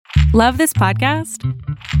Love this podcast?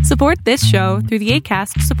 Support this show through the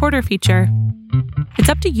Acast supporter feature. It's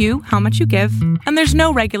up to you how much you give, and there's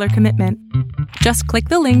no regular commitment. Just click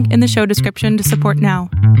the link in the show description to support now.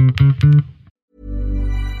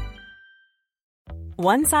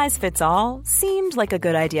 One size fits all seemed like a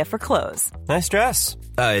good idea for clothes. Nice dress.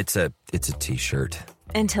 It's a t-shirt.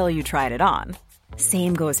 Until you tried it on.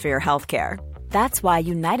 Same goes for your healthcare. That's why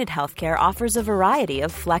United Healthcare offers a variety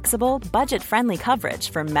of flexible, budget-friendly coverage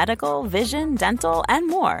for medical, vision, dental, and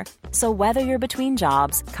more. So whether you're between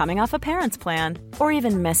jobs, coming off a parent's plan, or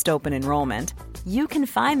even missed open enrollment, you can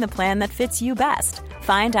find the plan that fits you best.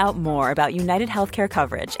 Find out more about United Healthcare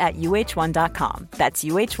coverage at uh1.com. That's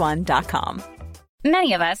uh1.com.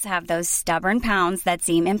 Many of us have those stubborn pounds that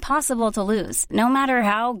seem impossible to lose, no matter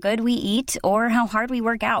how good we eat or how hard we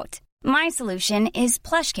work out. My solution is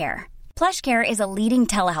PlushCare. PlushCare is a leading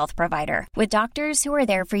telehealth provider with doctors who are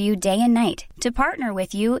there for you day and night to partner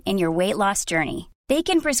with you in your weight loss journey. They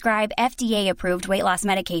can prescribe FDA-approved weight loss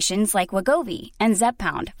medications like Wegovy and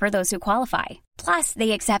Zepbound for those who qualify. Plus,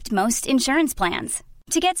 they accept most insurance plans.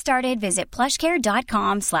 To get started, visit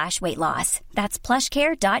plushcare.com/weightloss. That's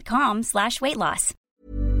plushcare.com/weightloss.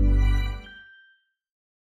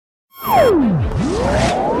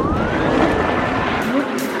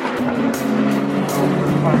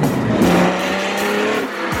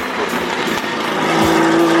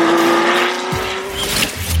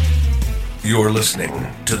 You're listening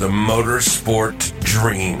to the Motorsport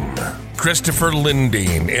Dream. Christopher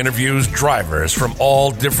Lindeen interviews drivers from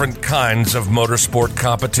all different kinds of motorsport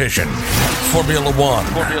competition. Formula One,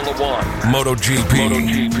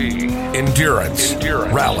 MotoGP, Endurance,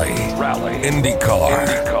 Rally, IndyCar,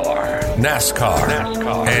 NASCAR,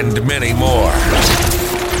 and many more.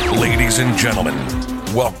 Ladies and gentlemen,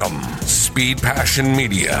 welcome. Speed Passion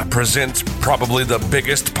Media presents probably the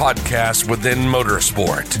biggest podcast within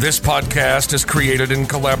motorsport. This podcast is created in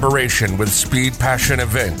collaboration with Speed Passion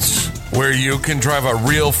Events, where you can drive a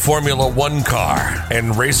real Formula One car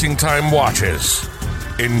and racing time watches.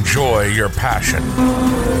 Enjoy your passion.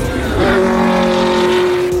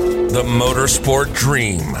 The Motorsport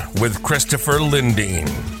Dream with Christopher Lindeen.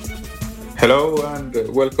 Hello and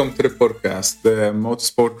welcome to the podcast, The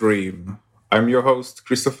Motorsport Dream. I'm your host,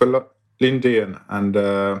 Christopher Lindeen, and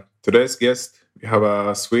today's guest, we have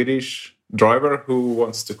a Swedish driver who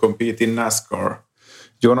wants to compete in NASCAR,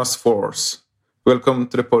 Jonas Force. Welcome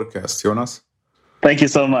to the podcast, Jonas. Thank you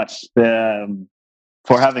so much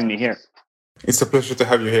for having me here. It's a pleasure to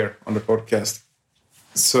have you here on the podcast.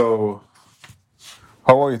 So,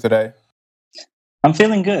 how are you today? I'm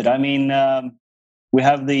feeling good. I mean, we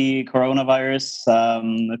have the coronavirus.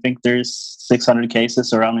 I think there's 600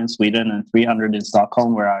 cases around in Sweden and 300 in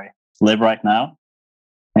Stockholm, where I live right now.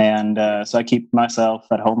 And so I keep myself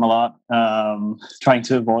at home a lot, trying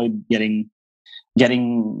to avoid getting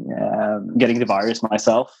the virus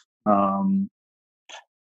myself.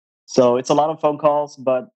 So it's a lot of phone calls,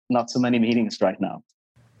 but not so many meetings right now.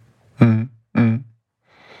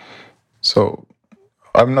 So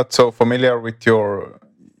I'm not so familiar with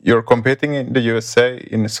you're competing in the USA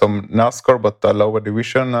in some NASCAR, but a lower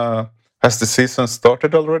division. Has the season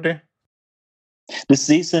started already? The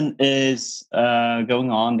season is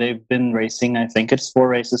going on. They've been racing, I think it's 4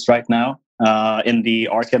 races right now, in the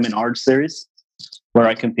Arkham and Ard series, where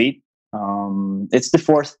I compete. It's the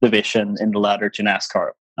 4th division in the ladder to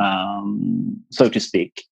NASCAR, so to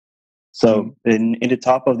speak. So in the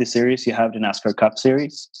top of the series, you have the NASCAR Cup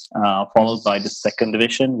Series, followed by the 2nd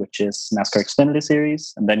division, which is NASCAR Xfinity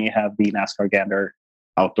Series, and then you have the NASCAR Gander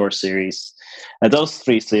Outdoor Series. Those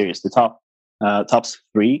 3 series, the top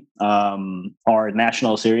 3 are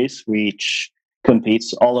national series, which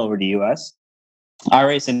competes all over the US. I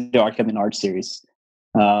race in the Arkham and Ard series.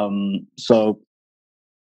 So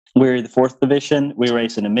we're the 4th division. We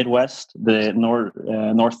race in the Midwest, the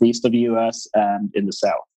northeast of the US, and in the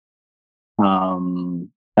South.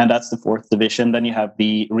 And that's the 4th division. Then you have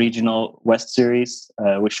the regional West series,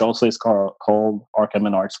 which also is called Arkham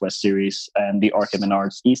and Ards West series, and the Arkham and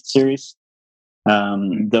Ards East series.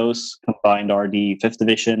 Those combined are the 5th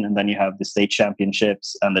division, and then you have the state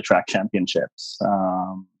championships and the track championships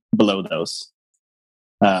below those.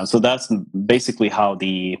 So that's basically how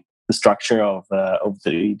the structure of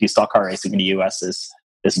the stock car racing in the US is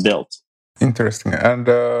built. Interesting.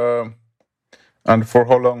 And for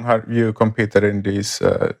how long have you competed in this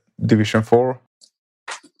Division 4?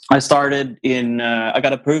 I started I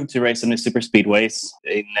got approved to race in the super speedways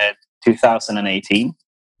in 2018.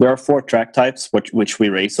 There are 4 track types which we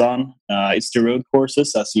race on. It's the road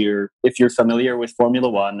courses, if you're familiar with Formula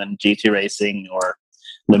One and GT racing or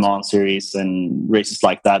Le Mans series and races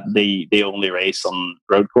like that, they only race on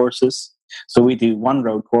road courses. So we do one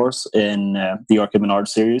road course in the Arca Menard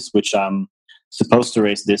series, which I'm supposed to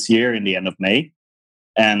race this year in the end of May.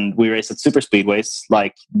 And we race at super speedways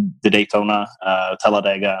like the Daytona,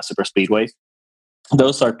 Talladega Super Speedway.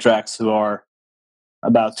 Those are tracks who are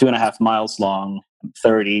about 2.5 miles long,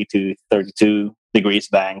 30 to 32 degrees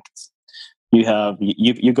banked.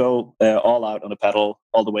 You go all out on the pedal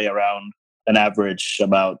all the way around, an average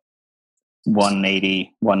about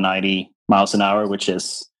 180, 190 miles an hour, which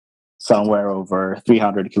is somewhere over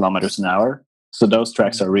 300 kilometers an hour. So those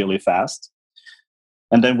tracks are really fast.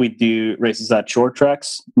 And then we do races at short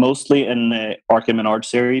tracks, mostly in the Arca Menard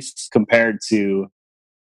series compared to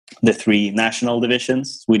the 3 national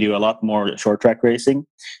divisions. We do a lot more short track racing,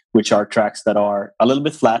 which are tracks that are a little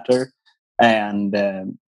bit flatter and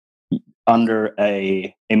under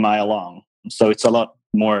a mile long. So it's a lot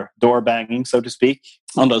more door banging, so to speak,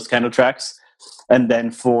 on those kind of tracks. And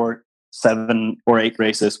then for 7 or 8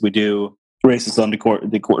 races, we do races on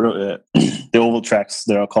the oval tracks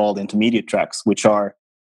that are called intermediate tracks, which are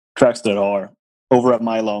tracks that are over a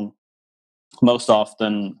mile long, most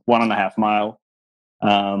often 1.5 mile,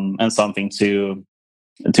 and something to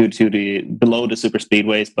the below the super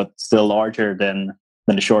speedways, but still larger than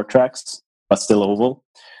the short tracks, but still oval.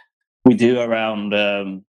 We do around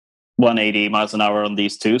 180 miles an hour on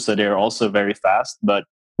these two, so they're also very fast, but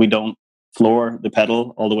we don't floor the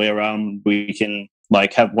pedal all the way around. We can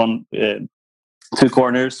like have 2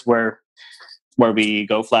 corners where we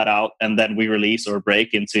go flat out, and then we release or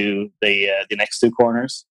brake into the next 2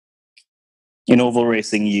 corners. In oval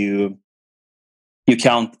racing, you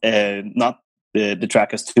count not the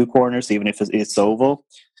track as 2 corners, even if it's oval.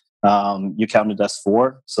 You count it as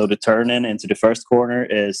 4. So the turn in into the first corner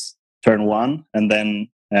is turn 1, and then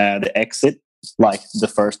the exit, like the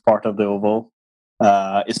first part of the oval,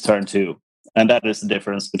 is turn 2. And that is the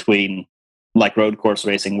difference between like road course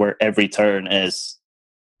racing, where every turn is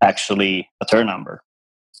actually a turn number.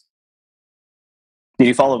 Did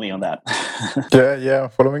you follow me on that? Yeah,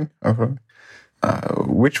 following.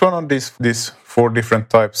 Which one of these 4 different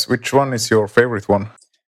types, which one is your favorite one?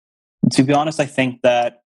 To be honest, I think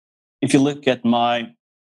that if you look at my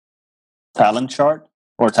talent chart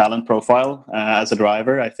or talent profile as a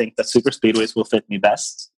driver, I think that super speedways will fit me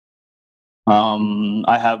best.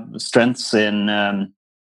 I have strengths in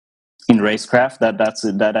racecraft.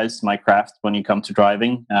 That is my craft when you come to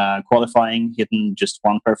driving. Qualifying, hitting just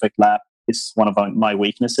one perfect lap is one of my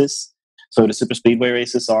weaknesses. So the super speedway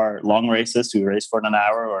races are long races. You race for an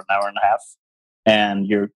hour or an hour and a half, and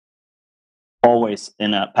you're always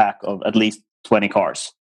in a pack of at least 20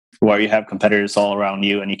 cars, where you have competitors all around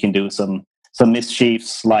you, and you can do some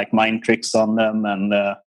mischiefs like mind tricks on them, and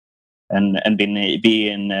be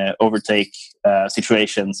in overtake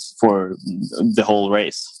situations for the whole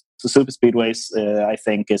race. So super speedways, I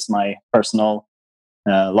think, is my personal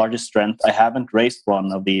largest strength. I haven't raced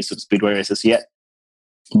one of these super speedway races yet,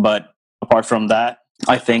 but apart from that,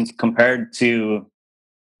 I think compared to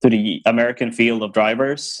the American field of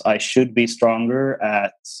drivers, I should be stronger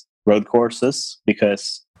at road courses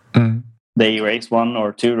because they race 1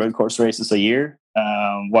 or 2 road course races a year,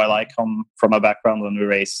 while I come from a background when we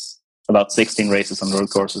race about 16 races on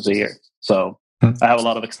road courses a year. So I have a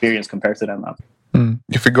lot of experience compared to them now.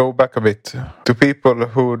 If we go back a bit, to people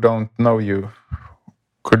who don't know you,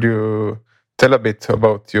 could you tell a bit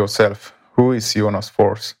about yourself? Who is Jonas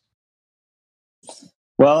Force?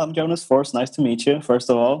 Well, I'm Jonas Force. Nice to meet you, first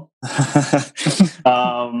of all.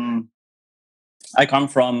 I come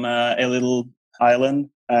from a little island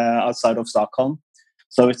outside of Stockholm.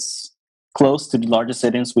 So it's close to the largest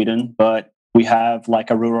city in Sweden, but we have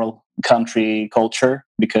like a rural country culture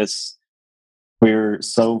because we're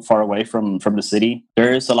so far away from the city.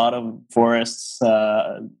 There is a lot of forests,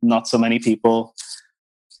 not so many people.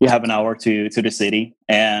 You have an hour to the city.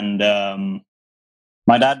 And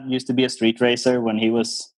my dad used to be a street racer when he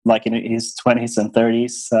was like in his 20s and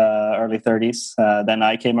 30s, early 30s. Then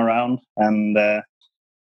I came around, and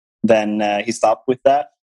then he stopped with that.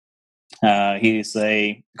 He's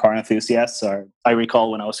a car enthusiast. Or I recall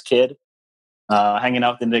when I was a kid, hanging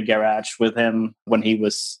out in the garage with him when he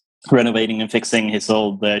was renovating and fixing his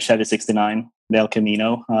old Chevy 69, the El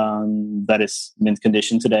Camino, that is mint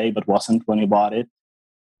condition today, but wasn't when he bought it.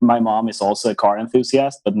 My mom is also a car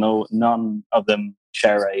enthusiast, but none of them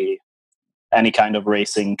share any kind of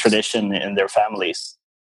racing tradition in their families.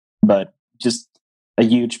 But just a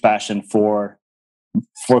huge passion for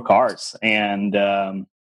cars and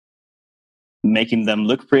making them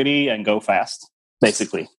look pretty and go fast,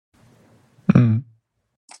 basically.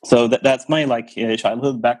 So that's my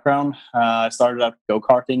childhood background. I started out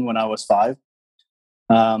go-karting when I was 5.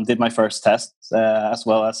 Did my first test, as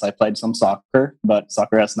well as I played some soccer, but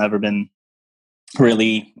soccer has never been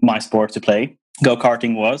really my sport to play.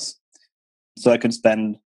 Go-karting was. So I could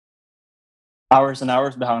spend hours and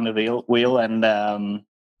hours behind the wheel, and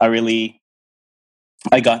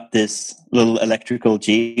I got this little electrical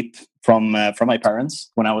Jeep from my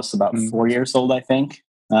parents when I was about 4 years old, I think.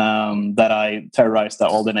 That I terrorized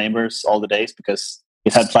all the neighbors all the days because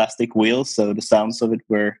it had plastic wheels, so the sounds of it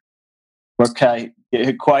were quite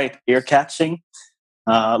ear catching.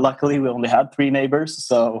 Luckily, we only had 3 neighbors,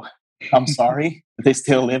 so I'm sorry they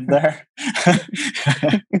still live there.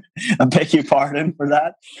 I beg your pardon for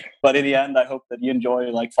that, but in the end, I hope that you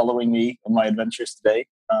enjoy following me on my adventures today.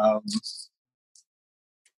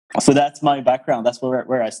 So that's my background. That's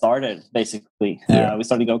where I started, basically. Yeah. We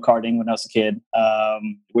started go-karting when I was a kid.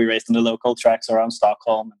 We raced in the local tracks around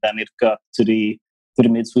Stockholm. Then it got to the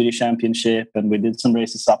Mid-Swedish Championship, and we did some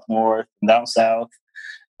races up north and down south.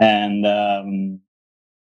 And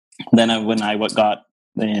then it was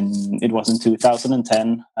in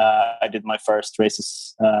 2010, I did my first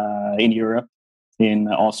races in Europe, in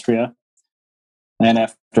Austria. And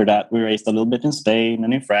after that, we raced a little bit in Spain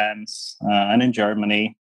and in France and in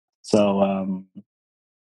Germany. So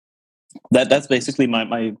that's basically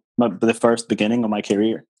the first beginning of my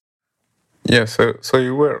career. Yeah, so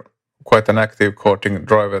you were quite an active karting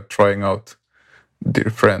driver, trying out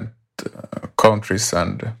different countries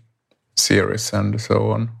and series and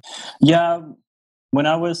so on. Yeah, when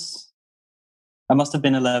I must have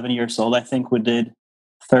been 11 years old. I think we did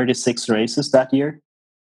 36 races that year.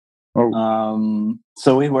 Oh.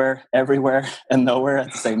 So we were everywhere and nowhere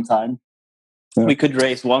at the same time. Yeah. We could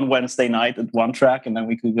race one Wednesday night at one track, and then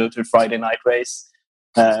we could go to a Friday night race,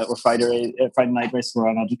 or Friday night race for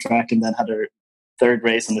another track, and then had a third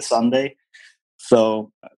race on the Sunday.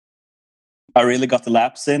 So I really got the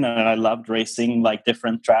laps in, and I loved racing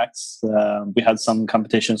different tracks. We had some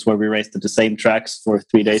competitions where we raced at the same tracks for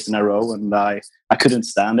 3 days in a row, and I couldn't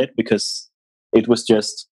stand it because it was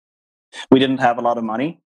just, we didn't have a lot of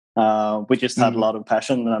money. We just had a lot of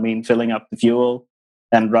passion. I mean, filling up the fuel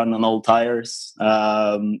and run on old tires,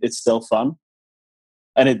 it's still fun.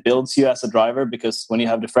 And it builds you as a driver, because when you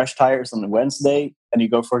have the fresh tires on the Wednesday and you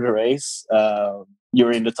go for the race,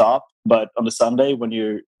 you're in the top. But on the Sunday, when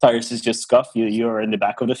your tires is just scuff, you're in the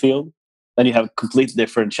back of the field. Then you have completely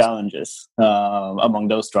different challenges among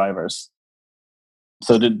those drivers.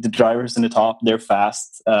 So the drivers in the top, they're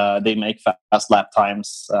fast. They make fast lap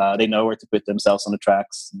times. They know where to put themselves on the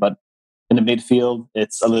tracks. But in the midfield,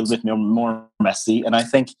 it's a little bit more messy. And I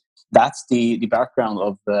think that's the background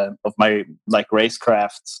of my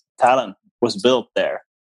racecraft talent was built there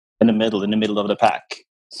in the middle of the pack.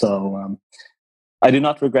 So I do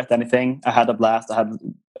not regret anything. I had a blast. I had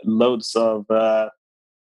loads of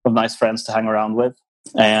nice friends to hang around with,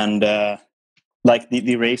 and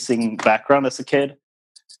the racing background as a kid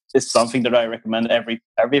is something that I recommend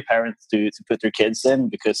every parent to put their kids in,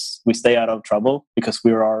 because we stay out of trouble, because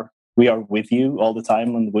we are with you all the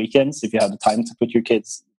time on the weekends. If you have the time to put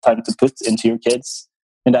into your kids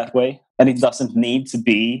in that way, and it doesn't need to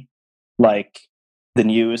be the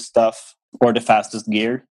newest stuff or the fastest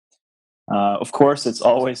gear. Of course, it's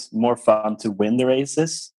always more fun to win the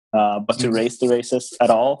races, but to race the races at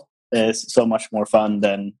all is so much more fun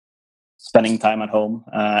than spending time at home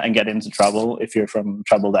and get into trouble if you're from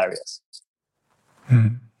troubled areas.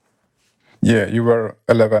 Yeah, you were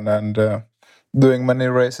 11 and doing many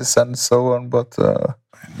races and so on, but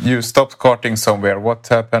you stopped karting somewhere. What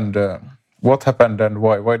happened? What happened and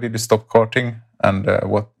why? Why did you stop karting? And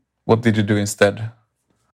what did you do instead?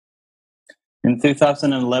 In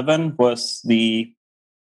 2011 was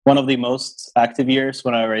one of the most active years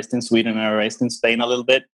when I raced in Sweden, and I raced in Spain a little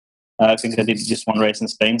bit. I think I did just one race in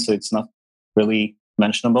Spain, so it's not really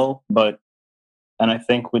mentionable. And I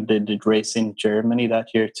think we did race in Germany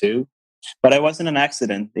that year too. But I was in an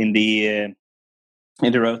accident in the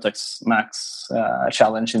Rotax Max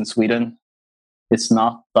challenge in Sweden. It's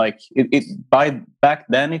not by back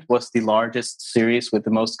then it was the largest series with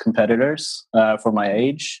the most competitors for my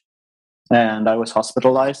age, and I was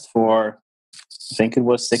hospitalized for, I think it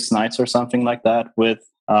was 6 nights or something like that. With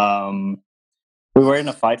we were in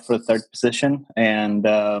a fight for the third position, and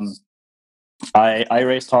I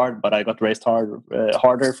raced hard, but I got raced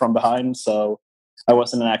harder from behind. So I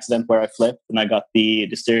was in an accident where I flipped and I got the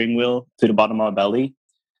steering wheel to the bottom of my belly.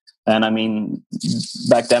 And I mean,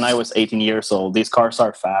 back then I was 18 years old. These cars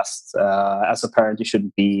are fast. As a parent, you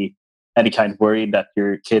shouldn't be any kind of worried that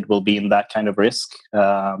your kid will be in that kind of risk.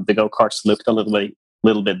 The go-karts looked a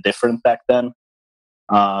little bit different back then.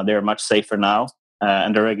 They're much safer now,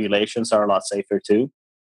 and the regulations are a lot safer too.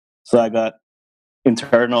 So I got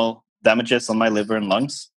internal damages on my liver and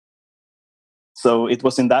lungs. So it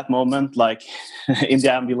was in that moment, like in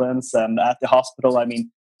the ambulance and at the hospital. I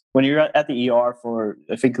mean, when you're at the ER for,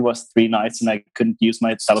 I think it was 3 nights, and I couldn't use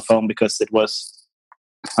my telephone because it was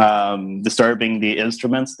disturbing the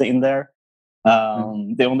instruments in there.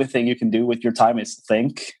 The only thing you can do with your time is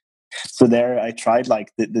think. So there I tried,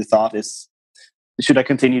 like the thought is, should I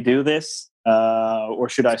continue to do this? Or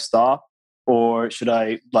should I stop? Or should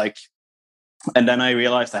I and then I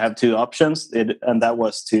realized I have 2 options, and that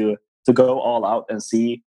was to go all out and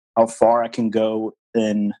see how far I can go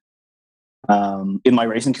in my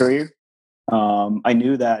racing career. I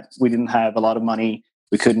knew that we didn't have a lot of money.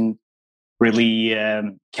 We couldn't really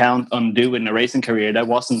count on doing a racing career. That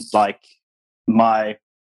wasn't like my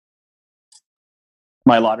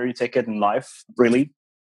lottery ticket in life, really.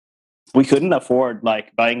 We couldn't afford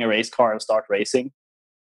like buying a race car and start racing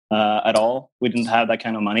at all. We didn't have that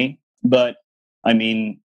kind of money. But I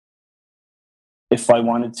mean, if I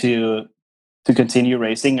wanted to continue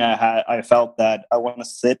racing, I felt that I want to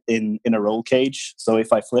sit in a roll cage. So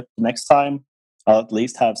if I flip the next time, I'll at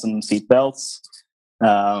least have some seat belts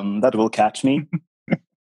that will catch me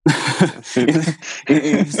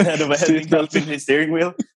instead of having help in the steering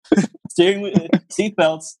wheel. Seat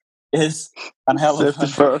belts is an hell of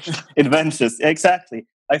an invention. Exactly.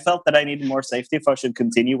 I felt that I needed more safety if I should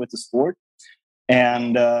continue with the sport.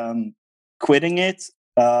 And quitting it,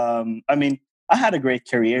 I mean, I had a great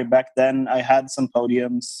career back then. I had some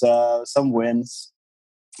podiums, some wins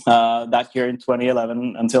that year in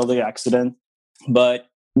 2011 until the accident. But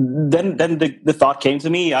then the thought came to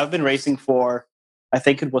me. I've been racing for, I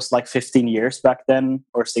think it was like 15 years back then,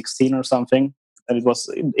 or 16 or something. And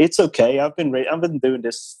it's okay. I've been doing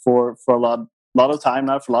this for a lot of time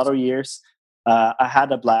now, for a lot of years. I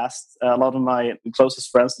had a blast. A lot of my closest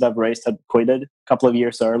friends that I've raced had quitted a couple of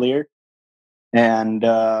years earlier, and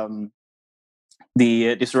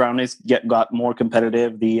the surroundings got more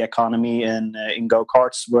competitive. The economy in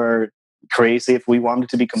go-karts were crazy. If we wanted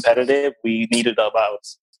to be competitive, we needed about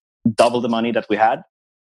double the money that we had,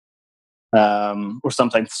 or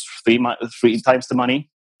sometimes three times the money.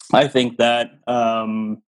 I think that,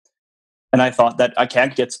 and I thought that I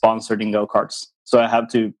can't get sponsored in go-karts, so I have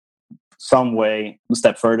to some way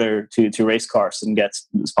step further to race cars and get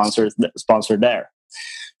sponsored there.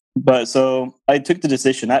 But so I took the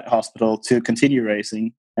decision at hospital to continue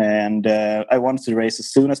racing, and I wanted to race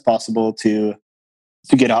as soon as possible to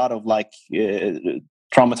get out of like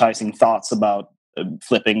traumatizing thoughts about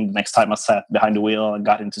flipping the next time I sat behind the wheel and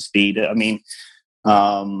got into speed. I mean,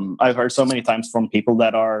 I've heard so many times from people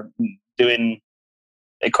that are doing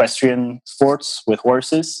equestrian sports with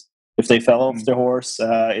horses. If they fell off their horse,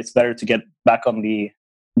 it's better to get back on the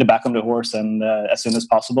back of the horse and as soon as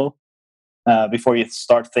possible before you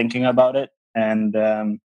start thinking about it.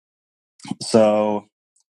 And so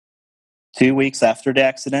 2 weeks after the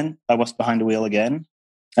accident, I was behind the wheel again,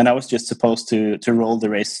 and I was just supposed to roll the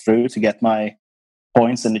race through to get my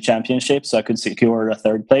points in the championship so I could secure a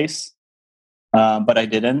 3rd place. But I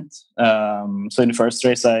didn't. So in the first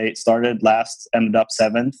race, I started last, ended up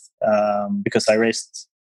 7th because I raced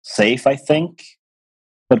safe, I think.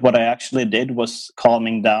 But what I actually did was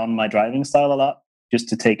calming down my driving style a lot just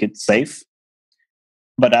to take it safe.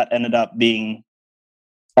 But that ended up being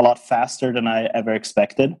a lot faster than I ever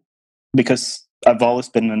expected, because I've always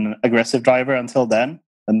been an aggressive driver until then.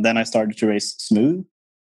 And then I started to race smooth.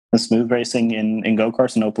 The smooth racing in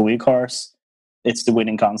go-karts and open wheel cars, it's the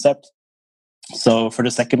winning concept. So for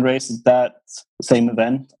the second race at that same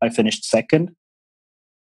event, I finished 2nd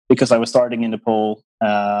because I was starting in the pole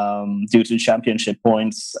due to championship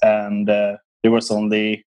points, and there was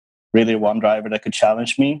only really one driver that could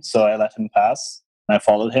challenge me. So I let him pass, and I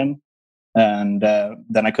followed him, and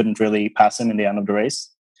then I couldn't really pass him in the end of the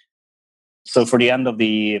race. So for the end of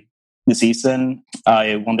the season,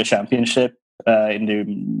 I won the championship in the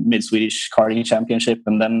Mid-Swedish Karting Championship,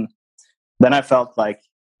 and then I felt like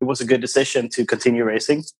it was a good decision to continue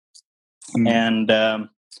racing. And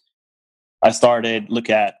I started look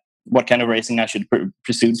at what kind of racing I should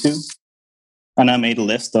pursue to. And I made a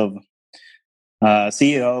list of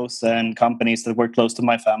CEOs and companies that were close to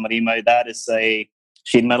my family. My dad is a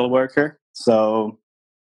sheet metal worker. So,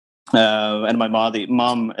 and my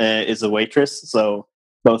mom is a waitress. So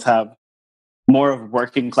both have more of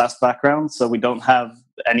working class background. So we don't have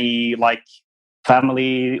any like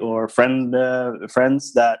family or friends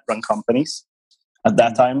that run companies at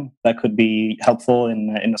that time that could be helpful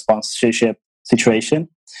in a sponsorship situation.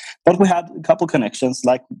 But we had a couple connections,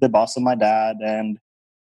 like the boss of my dad and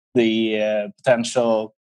the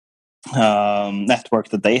potential network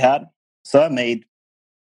that they had. So I made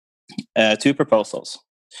 2 proposals.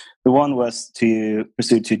 The one was to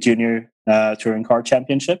pursue to junior touring car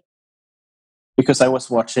championship, because I was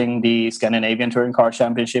watching the Scandinavian touring car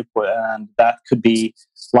championship, and that could be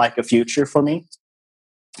like a future for me.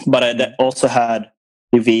 But I also had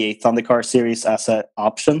the V8 Thundercar series as an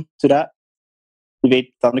option to that. The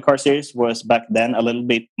V8 Thundercar series was back then a little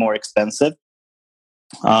bit more expensive.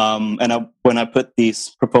 When I put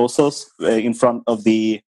these proposals in front of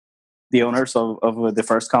the owners of the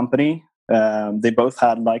first company, they both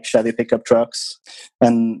had like Chevy pickup trucks,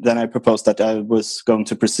 and then I proposed that I was going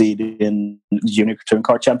to proceed in the Junior Touring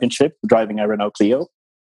Car Championship driving a Renault Clio,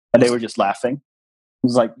 and they were just laughing. It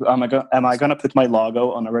was like, am I going to put my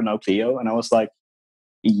logo on a Renault Clio? And I was like,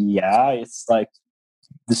 yeah, it's like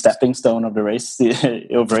the stepping stone of the race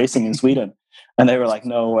of racing in Sweden. And they were like,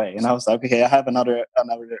 no way. And I was like, okay, I have another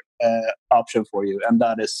option for you, and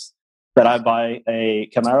that is that I buy a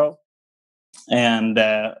Camaro and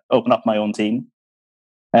open up my own team.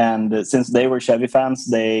 And since they were Chevy fans,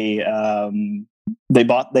 they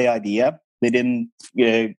bought the idea. They didn't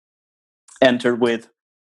enter with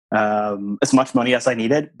as much money as I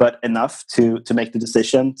needed, but enough to make the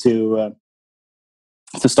decision to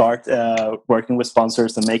start working with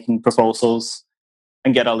sponsors and making proposals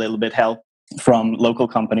and get a little bit help from local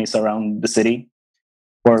companies around the city,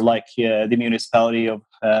 or like the municipality of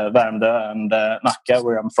Värmdö and Nacka,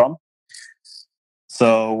 where I'm from.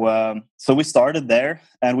 So we started there,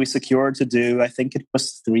 and we secured to do, I think it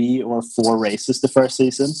was 3 or 4 races the first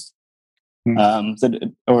season,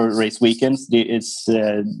 or race weekends. It's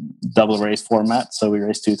double race format, so we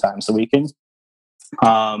raced 2 times a weekend.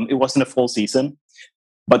 It wasn't a full season,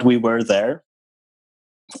 but we were there.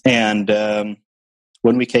 And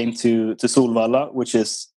when we came to Solvalla, which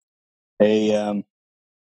is a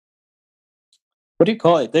what do you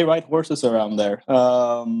call it? They ride horses around there,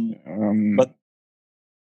 but.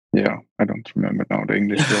 Yeah, I don't remember now the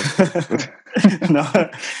English word. No,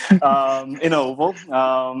 in oval.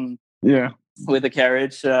 Yeah, with a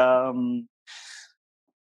carriage.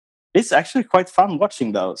 It's actually quite fun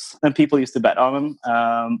watching those, and people used to bet on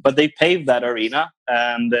them. But they paved that arena,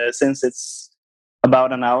 and since it's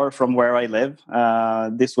about an hour from where I live,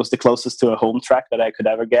 this was the closest to a home track that I could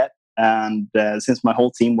ever get. And since my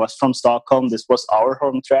whole team was from Stockholm, this was our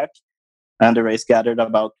home track, and the race gathered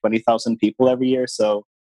about 20,000 people every year. So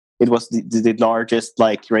it was the largest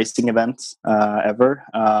like racing event ever,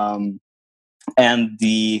 and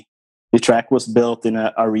the track was built in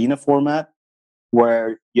an arena format,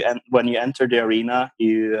 where when you entered the arena,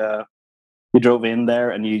 you drove in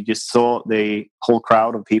there and you just saw the whole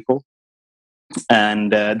crowd of people,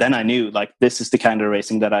 and then I knew like this is the kind of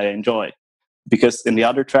racing that I enjoy, because in the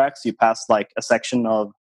other tracks you pass like a section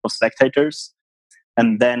of spectators,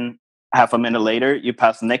 and then half a minute later you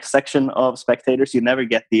pass the next section of spectators. You never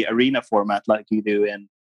get the arena format like you do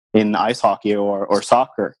in ice hockey or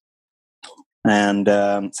soccer. And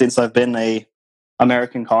since I've been a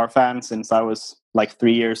American car fan since I was like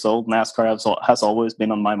 3 years old, NASCAR has always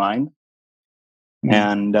been on my mind.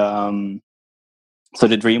 And so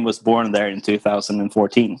the dream was born there in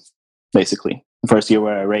 2014, basically the first year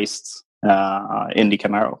where I raced in the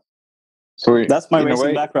Camaro. So that's my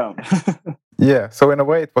racing background. Yeah, so in a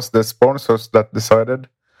way it was the sponsors that decided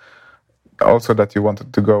also that you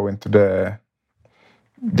wanted to go into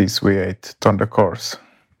these V8 Thunder cars,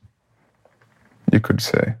 you could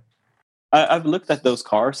say. I've looked at those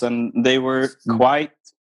cars, and they were quite,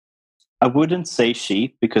 I wouldn't say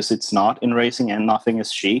cheap, because it's not in racing and nothing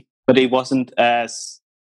is cheap, but it wasn't as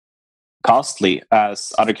costly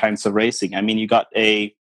as other kinds of racing. I mean,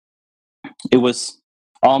 it was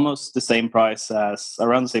almost the same price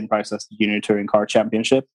around the same price as the Junior Touring Car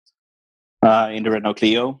Championship in the Renault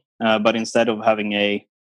Clio. But instead of having I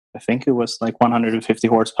think it was like 150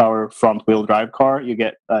 horsepower front wheel drive car, you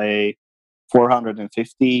get a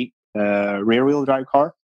 450 rear wheel drive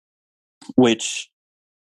car, which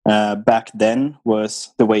back then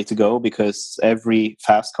was the way to go, because every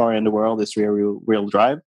fast car in the world is rear wheel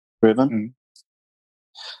drive driven.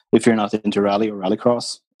 If you're not into rally or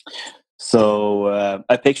rallycross. So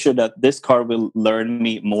I pictured that this car will learn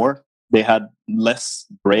me more. They had less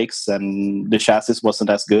brakes, and the chassis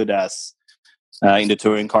wasn't as good as in the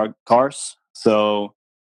touring cars. So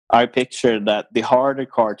I pictured that the harder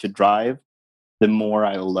car to drive, the more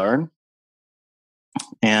I'll learn.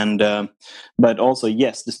 And but also,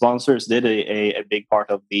 yes, the sponsors did a big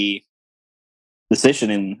part of the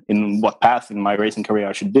decision in what path in my racing career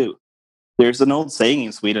I should do. There's an old saying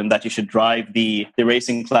in Sweden that you should drive the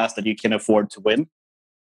racing class that you can afford to win.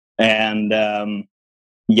 And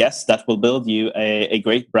yes, that will build you a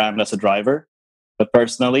great brand as a driver. But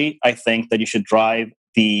personally, I think that you should drive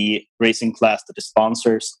the racing class that the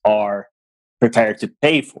sponsors are prepared to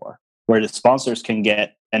pay for, where the sponsors can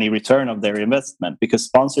get any return of their investment, because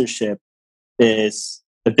sponsorship is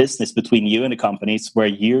a business between you and the companies where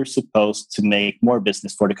you're supposed to make more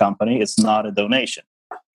business for the company. It's not a donation.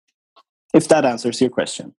 If that answers your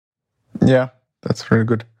question. Yeah, that's really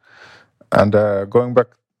good. And going back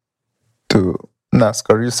to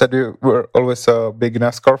NASCAR, you said you were always a big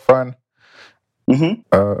NASCAR fan.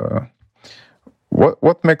 Mm-hmm.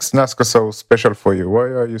 What makes NASCAR so special for you? Why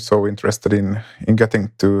are you so interested in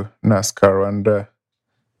getting to NASCAR? And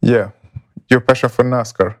your passion for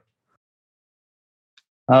NASCAR.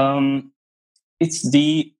 It's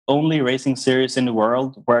the only racing series in the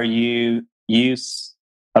world where you use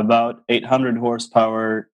about 800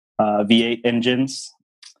 horsepower V8 engines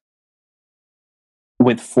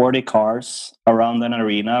with 40 cars around an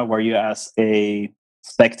arena, where you, as a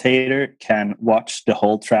spectator, can watch the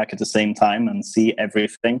whole track at the same time and see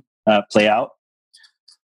everything play out.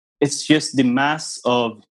 It's just the mass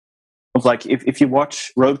of like, if you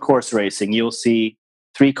watch road course racing, you'll see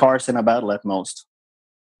 3 cars in a battle at most.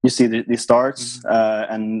 You see the starts,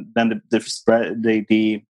 and then the spread,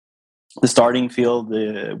 the starting field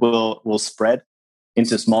will spread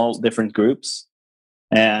into small different groups.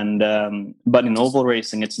 And but in oval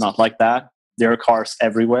racing, it's not like that. There are cars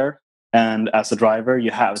everywhere, and as a driver, you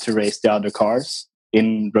have to race the other cars.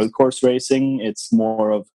 In road course racing, it's more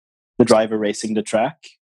of the driver racing the track.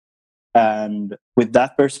 And with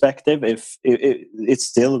that perspective, if it's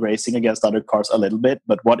still racing against other cars a little bit,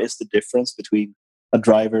 but what is the difference between a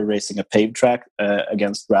driver racing a paved track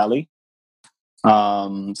against rally?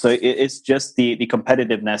 So it's just the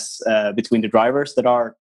competitiveness between the drivers that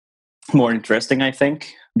are more interesting, I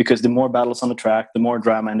think, because the more battles on the track, the more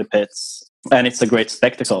drama in the pits, and it's a great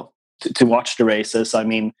spectacle to watch the races. I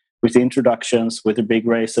mean, with the introductions, with the big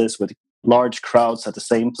races, with large crowds at the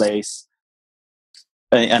same place.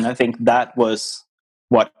 And I think that was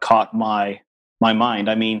what caught my mind.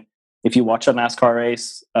 I mean, if you watch a NASCAR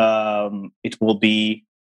race, it will be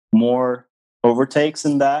more overtakes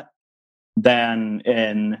in that than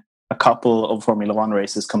in a couple of Formula One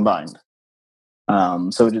races combined.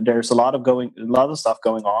 So there's a lot of stuff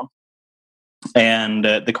going on, and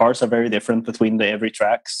the cars are very different between the every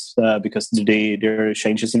tracks because there are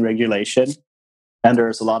changes in regulation, and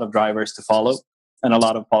there's a lot of drivers to follow, and a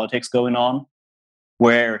lot of politics going on,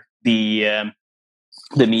 where the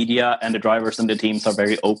media and the drivers and the teams are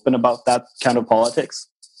very open about that kind of politics,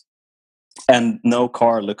 and no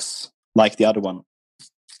car looks like the other one.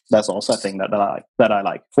 That's also a thing that I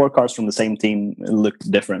like. 4 cars from the same team look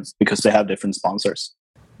different because they have different sponsors.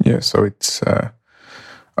 Yeah, so it's a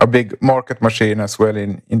big market machine as well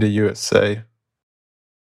in the USA.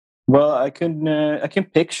 Well, I can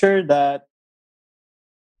picture that.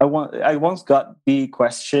 I once got the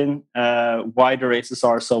question why the races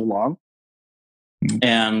are so long,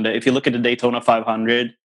 and if you look at the Daytona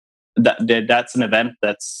 500, that's an event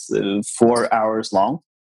that's 4 hours long,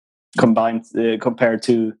 combined compared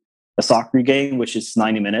to a soccer game, which is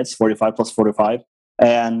 90 minutes, 45 plus 45.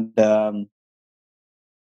 And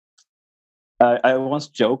I once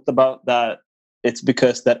joked about that. It's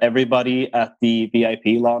because that everybody at the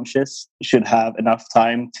VIP launches should have enough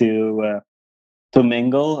time to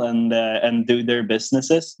mingle and do their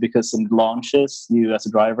businesses, because in launches, you as a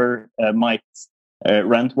driver might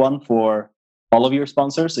rent one for all of your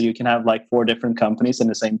sponsors, so you can have like 4 different companies in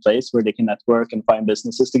the same place where they can network and find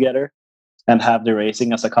businesses together, and have the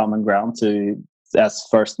racing as a common ground as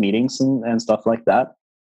first meetings and stuff like that.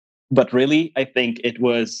 But really, I think it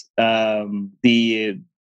was the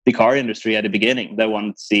car industry at the beginning that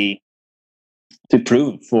wanted to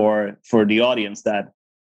prove for the audience that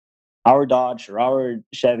our Dodge or our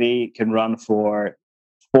Chevy can run for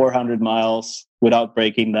 400 miles without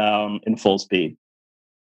breaking down in full speed.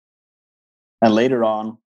 And later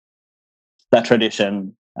on, that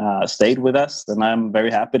tradition stayed with us, and I'm very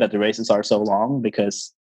happy that the races are so long,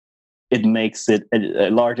 because it makes it a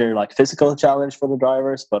larger like physical challenge for the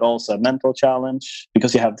drivers, but also a mental challenge,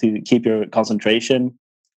 because you have to keep your concentration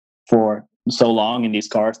for so long in these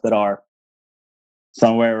cars that are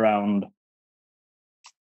somewhere around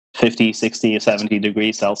 50, 60, 70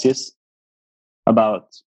 degrees Celsius,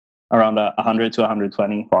 about around 100 to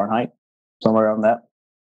 120 Fahrenheit, somewhere around that.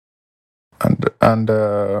 And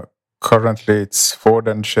currently it's Ford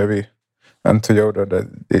and Chevy and Toyota that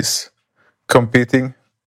is competing.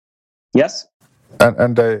 Yes.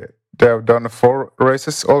 And they have done 4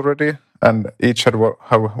 races already, and each have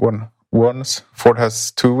won once. Ford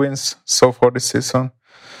has 2 wins so far this season.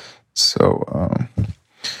 So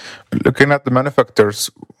Looking at the manufacturers,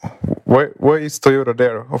 why is Toyota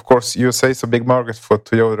there? Of course, USA is a big market for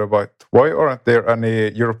Toyota, but why aren't there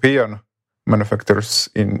any European manufacturers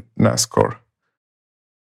in NASCAR?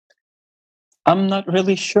 I'm not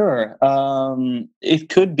really sure. It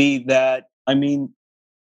could be that, I mean,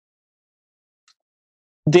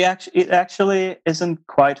 it actually isn't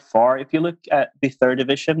quite far. If you look at the third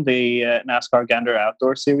division, the NASCAR Gander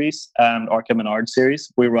Outdoor Series and Arkham Menard Series,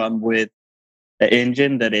 we run with an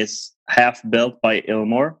engine that is half built by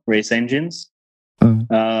Ilmor Race Engines.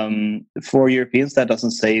 For Europeans, that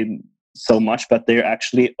doesn't say so much, but they're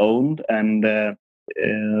actually owned and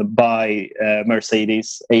by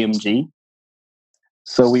Mercedes AMG.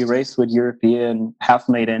 So we race with European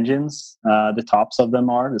half-made engines. The tops of them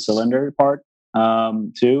are the cylinder part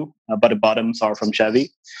too, but the bottoms are from Chevy.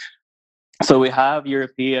 So we have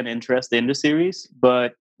European interest in the series,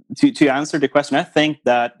 but to answer the question, I think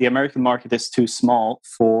that the American market is too small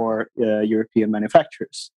for European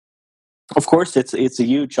manufacturers. Of course, it's a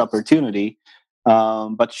huge opportunity,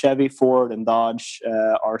 but Chevy, Ford, and Dodge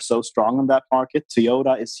are so strong in that market.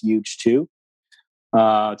 Toyota is huge too.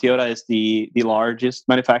 Toyota is the largest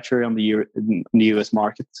manufacturer in the US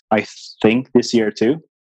market, I think, this year too.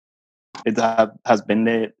 It has been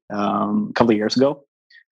there a couple of years ago.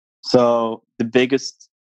 So the biggest,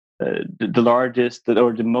 the largest,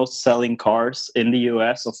 or the most selling cars in the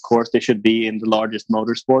US, of course, they should be in the largest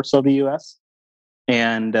motorsports of the US.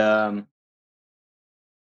 And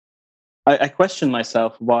I question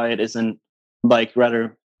myself why it isn't why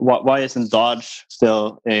isn't Dodge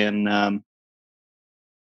still in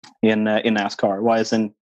NASCAR? Why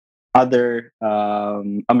isn't other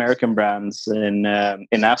American brands in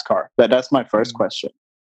NASCAR? That's my first question.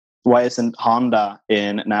 Why isn't Honda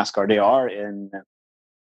in NASCAR? They are in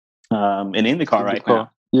IndyCar right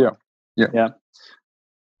now. Yeah.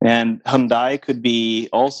 And Hyundai could be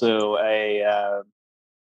also a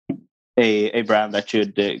brand that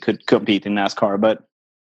could compete in NASCAR, but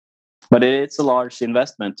it's a large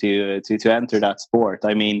investment to enter that sport.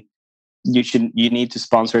 I mean, you need to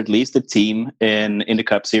sponsor at least a team in the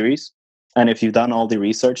Cup Series, and if you've done all the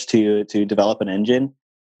research to develop an engine,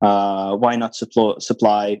 why not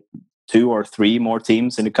supply 2 or 3 more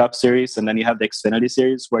teams in the Cup Series, and then you have the Xfinity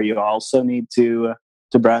Series where you also need to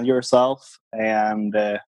brand yourself, and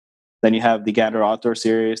then you have the Gander Outdoor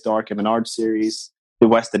Series, the Arkham Menard Series, the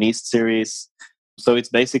West and East Series. So it's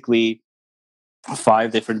basically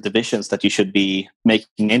 5 different divisions that you should be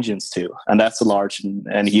making engines to, and that's a large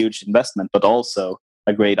and huge investment, but also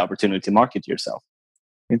a great opportunity to market yourself.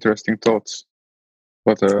 Interesting thoughts.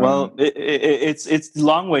 But well, it's a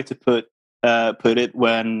long way to put it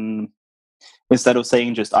when instead of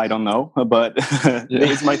saying just I don't know, but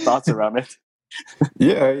it's my thoughts around it.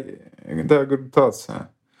 Yeah, they're good thoughts.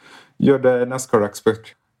 You're the NASCAR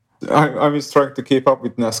expert. I'm just trying to keep up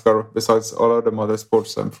with NASCAR besides all other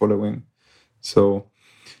motorsports I'm following. So,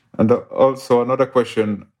 and also another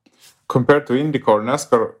question, compared to IndyCar,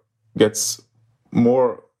 NASCAR gets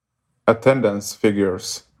more attendance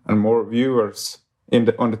figures and more viewers on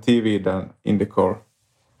the TV than IndyCar.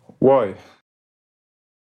 Why?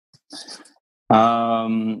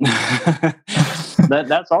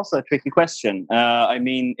 That's also a tricky question. I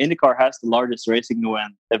mean, IndyCar has the largest racing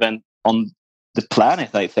event on the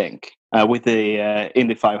planet, I think, with the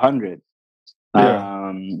Indy 500.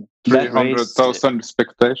 Yeah, 300,000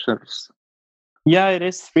 spectators. Yeah, it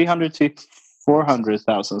is 300 to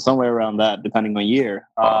 400,000, somewhere around that, depending on year.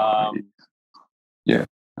 Yeah,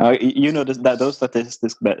 you know those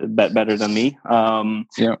statistics better than me.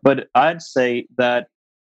 Yeah, but I'd say that,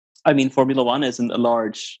 I mean, Formula One isn't a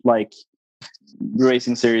large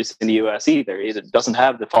racing series in the US either. It doesn't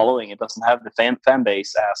have the following. It doesn't have the fan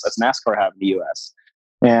base as NASCAR have in the US.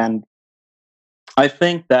 And I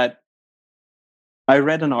think that I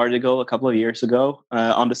read an article a couple of years ago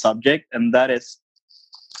on the subject, and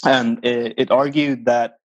it argued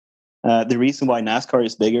that the reason why NASCAR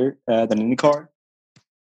is bigger than IndyCar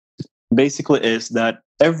basically is that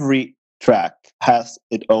every track has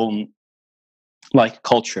its own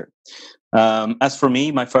culture. As for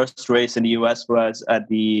me, my first race in the US was at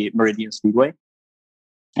the Meridian Speedway.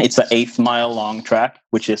 It's an 8-mile long track,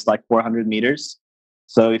 which is 400 meters.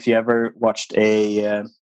 So if you ever watched a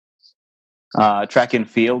track and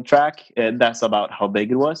field track, that's about how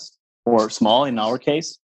big it was, or small in our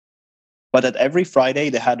case. But at every Friday,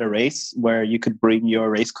 they had a race where you could bring your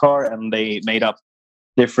race car, and they made up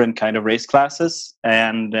different kind of race classes,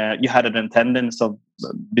 and you had an attendance of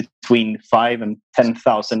between 5,000 and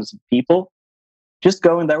 10,000 people just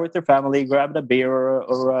going there with their family, grabbed a beer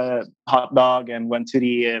or a hot dog, and went to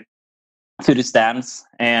the to the stands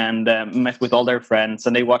and met with all their friends,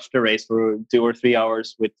 and they watched the race for 2 or 3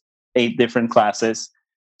 hours with 8 different classes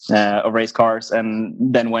of race cars, and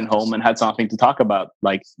then went home and had something to talk about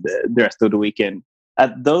like the rest of the weekend.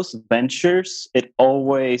 At those ventures, it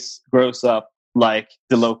always grows up like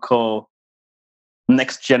the local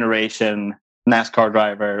next generation NASCAR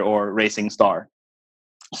driver or racing star.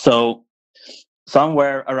 So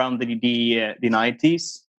somewhere around the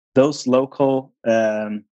 90s, those local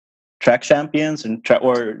track champions and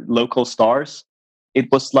or local stars, it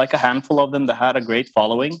was like a handful of them that had a great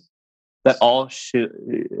following that all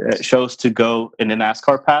chose to go in the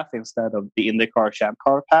NASCAR path instead of the IndyCar Champ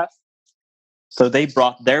Car path. So they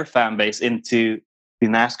brought their fan base into the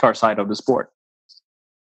NASCAR side of the sport.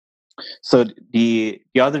 So the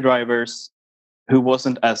other drivers who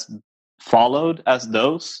wasn't as followed as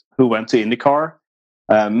those who went to IndyCar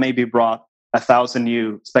maybe brought 1,000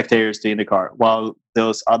 new spectators to IndyCar, while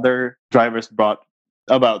those other drivers brought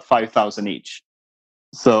about 5,000 each.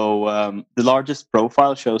 So the largest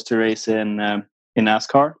profile chose to race in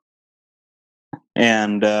NASCAR,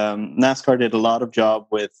 and NASCAR did a lot of job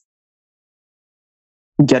with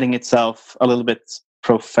getting itself a little bit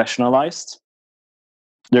professionalized.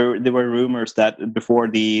 There were rumors that before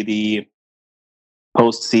the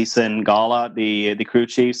post-season gala, the crew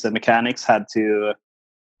chiefs and mechanics had to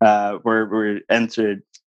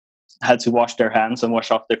had to wash their hands and wash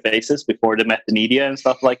off their faces before they met the media and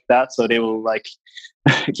stuff like that. So they were like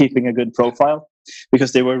keeping a good profile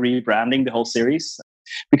because they were rebranding the whole series.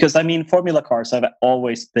 Because I mean, Formula cars have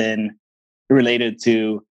always been related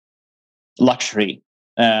to luxury.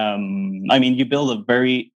 I mean, you build a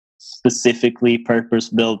very specifically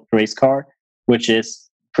purpose-built race car, which is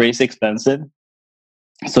crazy expensive.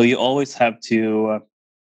 So you always have to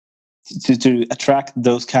attract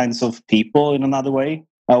those kinds of people in another way.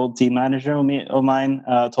 An old team manager of mine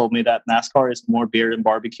told me that NASCAR is more beer and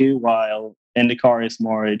barbecue, while IndyCar is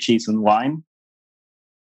more cheese and wine.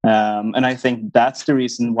 And I think that's the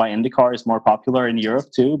reason why IndyCar is more popular in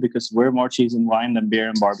Europe too, because we're more cheese and wine than beer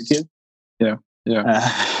and barbecue. Yeah.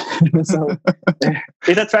 So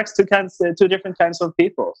it attracts two different kinds of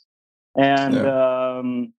people, and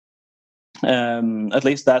at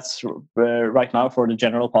least that's right now for the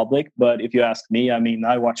general public. But if you ask me, I mean,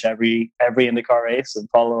 I watch every IndyCar race and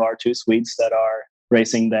follow our 2 Swedes that are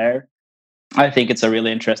racing there. I think it's a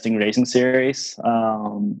really interesting racing series,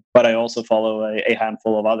 but I also follow a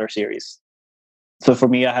handful of other series. So for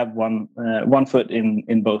me, I have one foot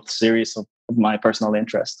in both series of my personal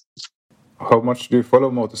interest. How much do you follow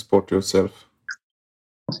motorsport yourself?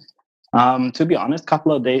 To be honest, a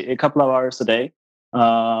couple of hours a day.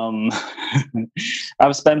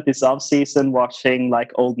 I've spent this off season watching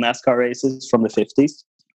like old NASCAR races from the 50s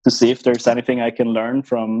to see if there's anything I can learn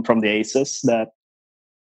from the aces that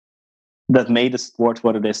made the sport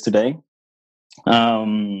what it is today.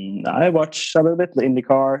 I watch a little bit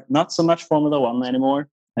IndyCar, not so much Formula One anymore,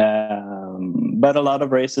 but a lot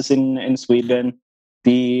of races in Sweden.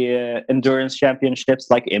 The endurance championships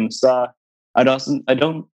like IMSA, I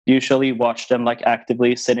don't usually watch them like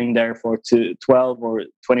actively sitting there for 12 or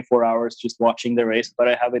 24 hours just watching the race, but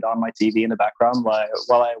I have it on my TV in the background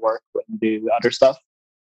while I work and do other stuff,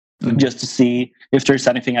 just to see if there's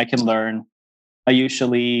anything I can learn. I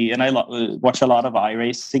usually, and I watch a lot of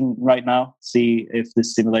iRacing right now, see if the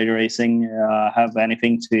simulator racing have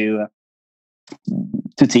anything to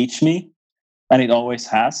teach me. And it always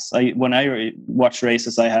has. When I watch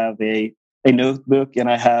races, I have a notebook and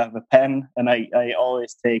I have a pen, and I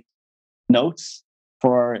always take notes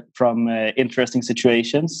from interesting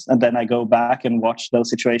situations, and then I go back and watch those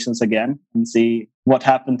situations again and see what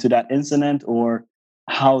happened to that incident, or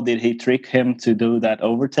how did he trick him to do that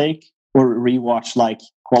overtake, or rewatch like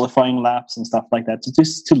qualifying laps and stuff like that,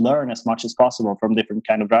 just to learn as much as possible from different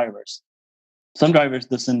kind of drivers. Some drivers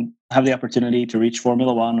doesn't have the opportunity to reach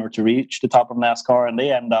Formula One or to reach the top of NASCAR, and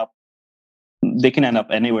they can end up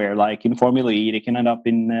anywhere. Like in Formula E, they can end up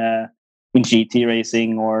in GT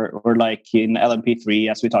racing or like in LMP3,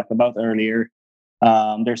 as we talked about earlier.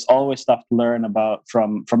 There's always stuff to learn about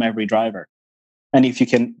from every driver, and if you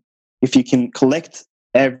can collect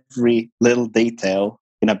every little detail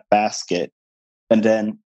in a basket, and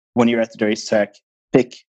then when you're at the racetrack,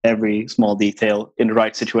 pick every small detail in the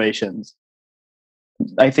right situations,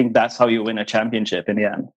 I think that's how you win a championship in the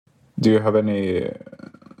end. Do you have any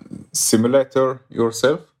simulator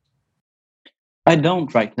yourself? I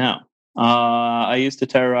don't right now. I used to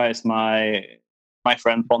terrorize my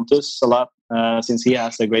friend Pontus a lot, since he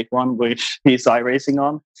has a great one, which he's iRacing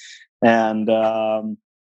on. And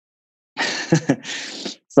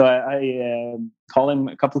So I call him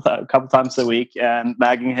a couple times a week and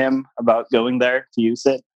nagging him about going there to use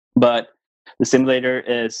it. But the simulator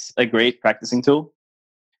is a great practicing tool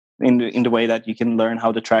in the way that you can learn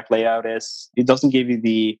how the track layout is. It doesn't give you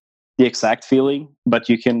the exact feeling, but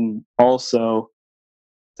you can also,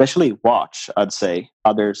 especially watch, I'd say,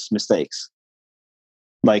 others' mistakes.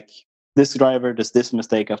 Like this driver does this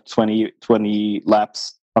mistake of 20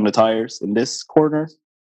 laps on the tires in this corner,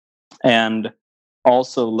 and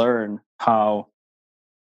also learn how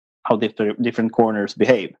different corners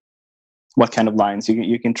behave. What kind of lines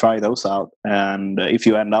you can try those out, and if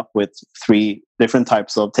you end up with 3 different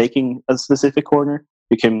types of taking a specific corner,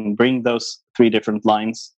 you can bring those 3 different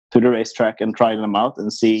lines to the racetrack and try them out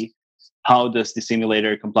and see how does the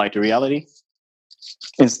simulator comply to reality,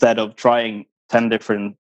 instead of trying 10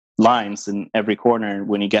 different lines in every corner.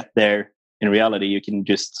 When you get there in reality, you can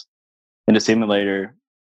just in the simulator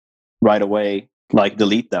right away like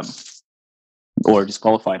delete them or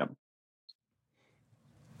disqualify them.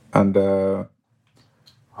 And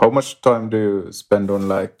how much time do you spend on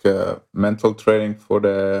like mental training for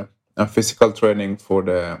the physical training for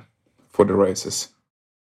the races?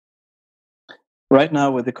 Right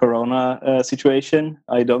now with the Corona situation,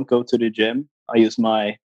 I don't go to the gym. I use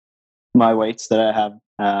my weights that I have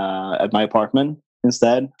at my apartment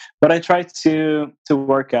instead. But I try to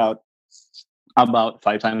work out about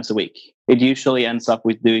 5 times a week. It usually ends up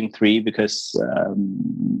with doing 3 because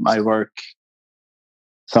I work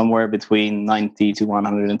somewhere between 90 to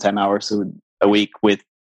 110 hours a week with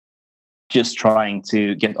just trying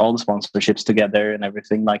to get all the sponsorships together and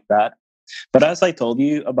everything like that. But as I told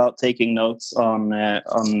you about taking notes on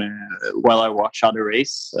while I watch other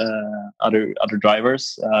race, other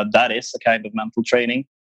drivers, that is a kind of mental training,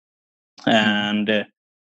 and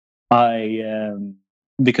I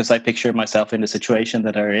because I picture myself in the situation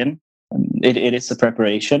that they're in. It is a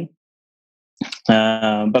preparation,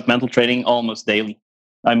 but mental training almost daily.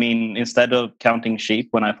 I mean, instead of counting sheep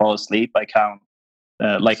when I fall asleep, I count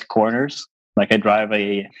like corners. Like I drive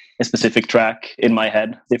a specific track in my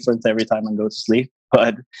head, different every time I go to sleep.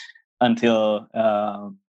 But until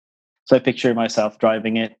so I picture myself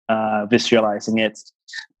driving it, visualizing it,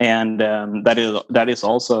 and that is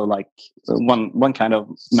also like one kind of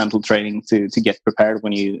mental training to get prepared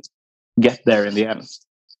when you get there in the end.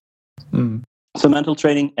 Mm. So mental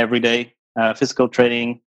training every day, physical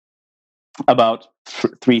training about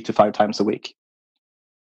 3 to 5 times a week.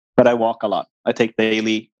 But I walk a lot. I take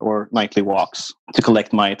daily or nightly walks to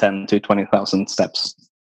collect my 10 to 20,000 steps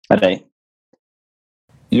a day.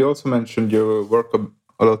 You also mentioned you work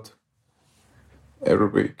a lot every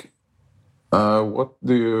week. What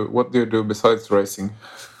do you do besides racing?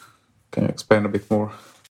 Can you explain a bit more?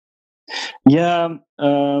 Yeah,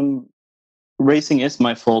 racing is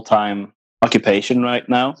my full-time occupation right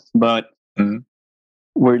now, but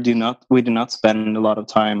we do not spend a lot of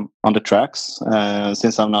time on the tracks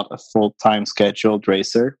since I'm not a full-time scheduled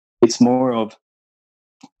racer. It's more of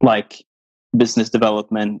like business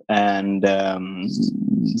development and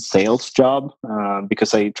sales job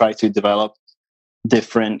because I try to develop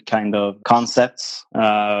different kind of concepts,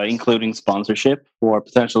 including sponsorship for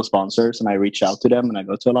potential sponsors, and I reach out to them and I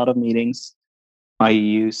go to a lot of meetings. I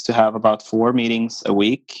used to have about 4 meetings a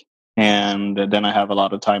week, and then I have a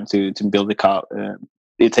lot of time to build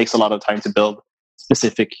it takes a lot of time to build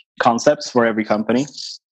specific concepts for every company,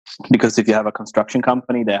 because if you have a construction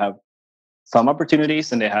company, they have some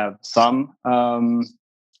opportunities and they have some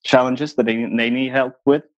challenges that they need help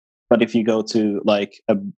with. But if you go to like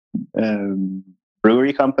a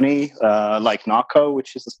brewery company like NACO,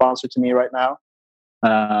 which is a sponsor to me right now,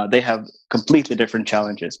 they have completely different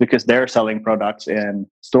challenges because they're selling products in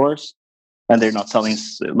stores and they're not selling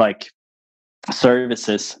like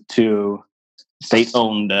services to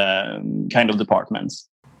state-owned kind of departments.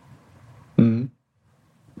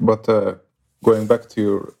 But going back to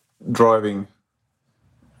your driving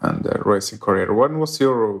and racing career, when was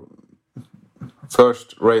your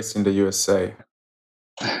first race in the USA?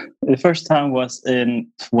 The first time was in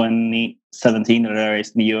 2017 that I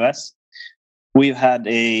raced in the US. We've had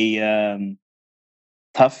a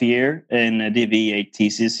tough year in the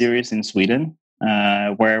V8TC series in Sweden,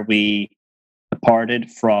 where we departed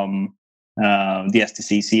from the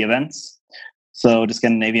STCC events. So the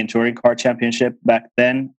Scandinavian Touring Car Championship back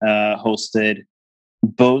then hosted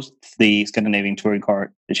both the Scandinavian Touring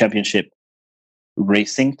Car Championship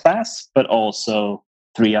racing class, but also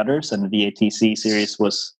 3 others, and the V8TC series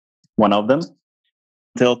was one of them.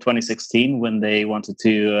 Until 2016, when they wanted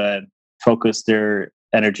to focus their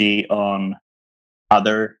energy on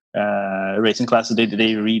other racing classes,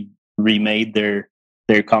 they remade their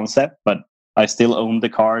concept, but I still owned the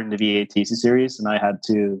car in the VATC series, and I had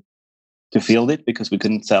to field it because we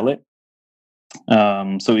couldn't sell it.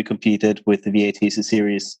 So we competed with the VATC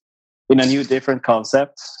series in a new, different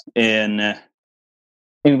concept in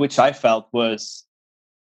which I felt was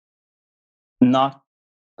not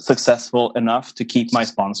successful enough to keep my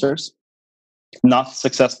sponsors, not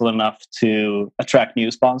successful enough to attract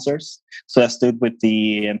new sponsors. So I stood with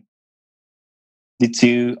the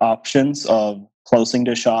two options of closing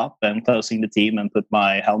the shop and closing the team and put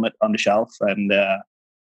my helmet on the shelf and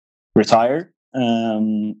retire,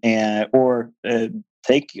 or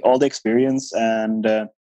take all the experience and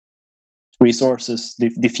resources,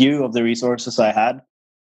 the few of the resources I had,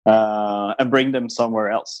 and bring them somewhere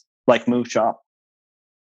else, like move shop.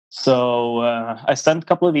 So I sent a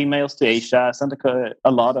couple of emails to Asia. I sent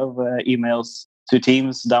a lot of emails to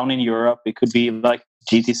teams down in Europe. It could be like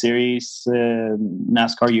GT Series,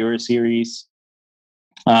 NASCAR Euro Series.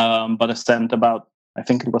 But I sent about, I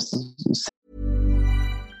think it was...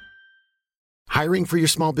 Hiring for your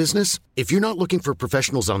small business? If you're not looking for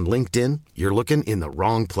professionals on LinkedIn, you're looking in the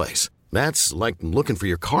wrong place. That's like looking for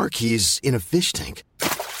your car keys in a fish tank.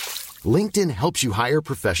 LinkedIn helps you hire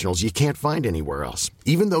professionals you can't find anywhere else,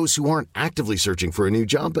 even those who aren't actively searching for a new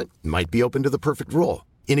job but might be open to the perfect role.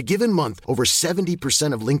 In a given month, over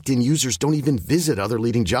 70% of LinkedIn users don't even visit other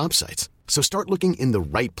leading job sites. So start looking in the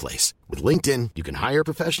right place. With LinkedIn, you can hire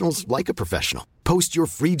professionals like a professional. Post your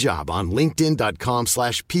free job on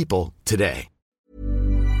linkedin.com/people today.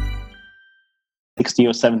 60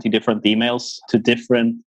 or 70 different emails to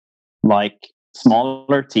different, like,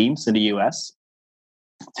 smaller teams in the US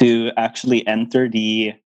to actually enter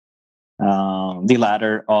the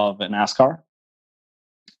ladder of NASCAR.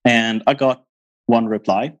 And I got one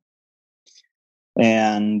reply.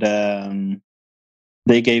 And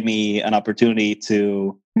they gave me an opportunity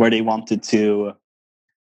where they wanted to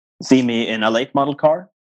see me in a late model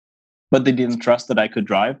car, but they didn't trust that I could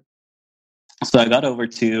drive. So I got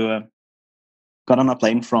on a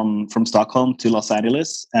plane from Stockholm to Los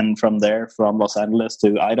Angeles, and from there, from Los Angeles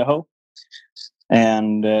to Idaho.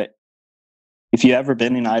 And if you've ever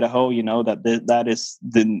been in Idaho, you know that that is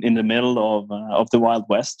in the middle of the Wild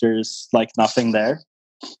West. There's like nothing there.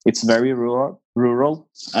 It's very rural,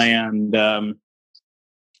 and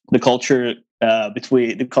the culture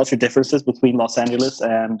differences between Los Angeles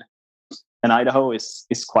and Idaho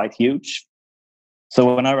is quite huge.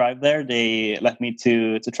 So when I arrived there, they let me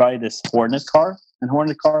to try this Hornet car, and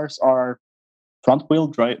Hornet cars are front wheel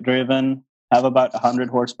driven, have about 100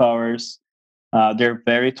 horsepower. They're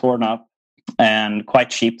very torn up and quite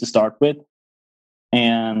cheap to start with.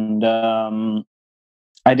 And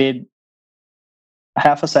I did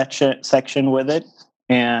half a section with it,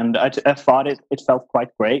 and I thought it felt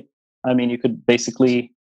quite great. I mean, you could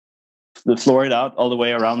basically floor it out all the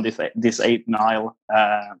way around this eighth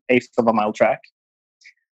of a mile track.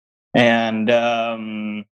 And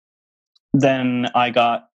then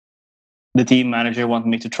the team manager wanted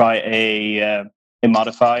me to try a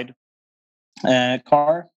modified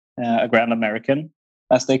car, a Grand American,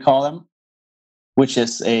 as they call them, which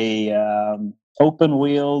is a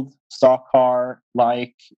open-wheeled stock car,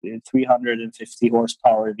 like 350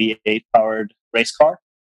 horsepower V8 powered race car.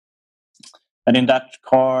 And in that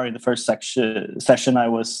car, in the first session, I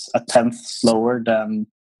was a tenth slower than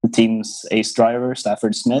the team's ace driver,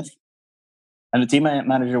 Stafford Smith. And the team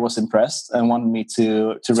manager was impressed and wanted me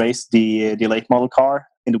to race the late model car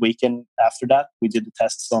in the weekend after that. We did the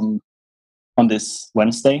tests on this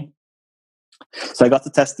Wednesday. So I got to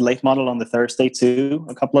test the late model on the Thursday too,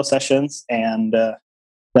 a couple of sessions, and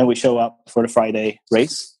then we show up for the Friday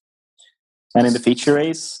race. And in the feature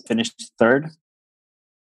race, finished third.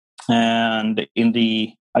 And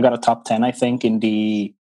I got a top 10, I think, in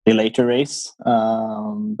the later race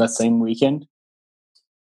that same weekend.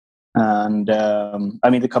 And I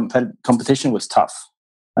mean, the competition was tough.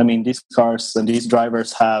 I mean, these cars and these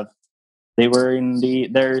drivers they were in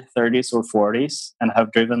their 30s or 40s and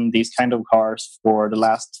have driven these kind of cars for the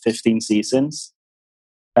last 15 seasons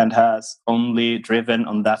and has only driven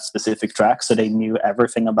on that specific track, so they knew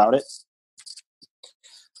everything about it.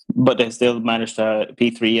 But they still managed a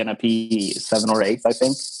P3 and a P7 or 8, I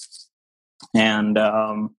think. And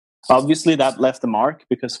obviously that left a mark,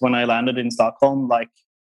 because when I landed in Stockholm, like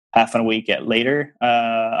half a week later,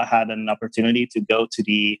 I had an opportunity to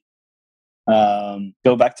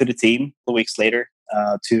go back to the team a weeks later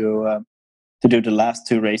to do the last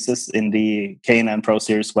two races in the K&N Pro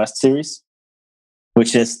Series West Series,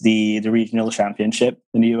 which is the regional championship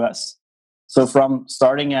in the US. So from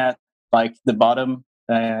starting at like the bottom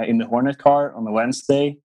in the Hornet car on the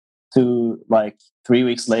Wednesday to like 3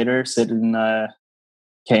 weeks later sit in a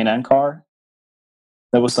K&N car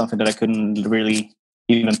That was something that I couldn't really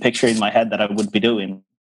even picture in my head that I would be doing.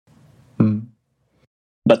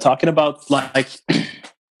 But talking about like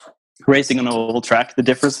racing on an oval track, the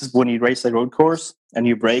difference is when you race a road course and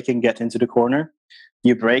you brake and get into the corner,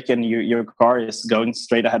 you brake and your car is going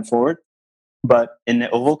straight ahead forward. But in the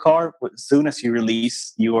oval car, as soon as you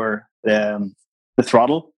release the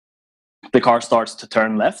throttle, the car starts to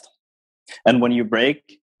turn left. And when you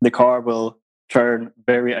brake, the car will turn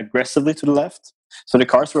very aggressively to the left. So the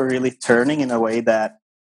cars were really turning in a way that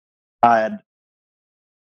I had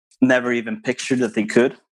never even pictured that they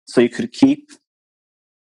could. So you could keep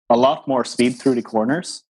a lot more speed through the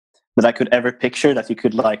corners that I could ever picture that you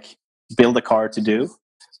could like build a car to do.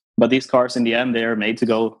 But these cars, in the end, they are made to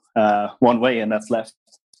go one way, and that's left.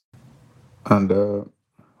 And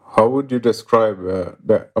how would you describe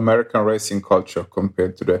the American racing culture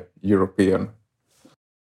compared to the European?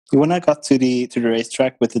 When I got to the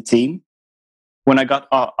racetrack with the team, when I got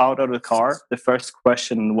out of the car, the first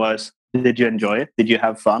question was, "Did you enjoy it? Did you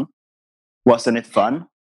have fun? Wasn't it fun?"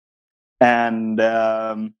 And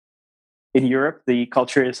in Europe, the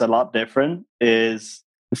culture is a lot different. Is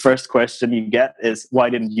the first question you get is, "Why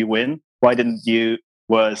didn't you win? Why didn't you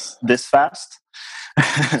was this fast?"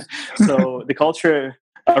 So the culture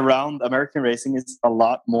around American racing is a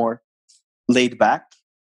lot more laid back,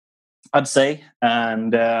 I'd say,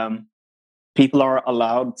 and people are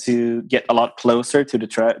allowed to get a lot closer to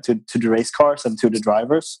the race cars and to the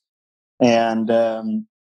drivers. And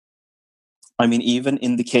I mean, even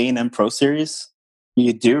in the K&M Pro Series,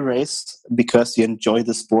 you do race because you enjoy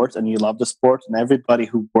the sport and you love the sport, and everybody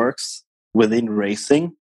who works within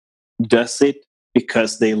racing does it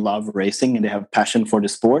because they love racing and they have passion for the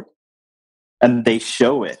sport, and they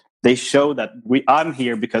show it. They show that I'm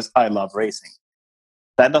here because I love racing.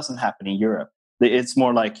 That doesn't happen in Europe. It's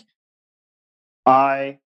more like,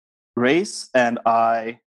 I race and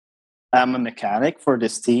I am a mechanic for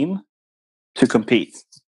this team to compete.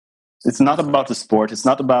 It's not about the sport. It's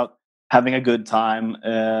not about having a good time.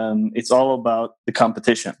 It's all about the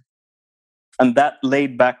competition. And that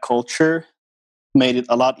laid back culture made it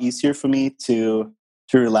a lot easier for me to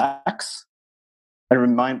relax. It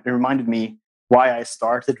reminded me why I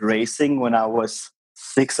started racing when I was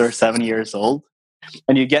 6 or 7 years old.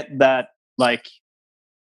 And you get that, like,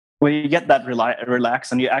 when you get that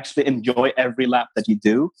relax and you actually enjoy every lap that you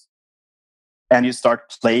do, and you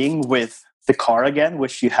start playing with the car again,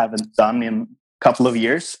 which you haven't done in a couple of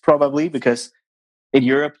years probably, because in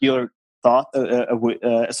Europe you're taught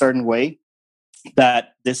a certain way,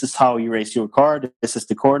 that this is how you race your car, this is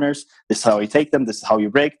the corners, this is how you take them, this is how you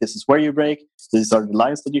brake, this is where you brake, these are the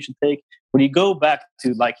lines that you should take. When you go back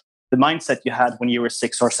to like the mindset you had when you were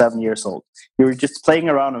 6 or 7 years old, you were just playing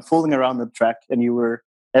around and fooling around the track, and you were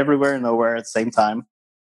everywhere and nowhere at the same time.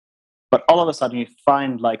 But all of a sudden you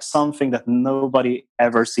find like something that nobody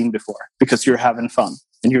ever seen before, because you're having fun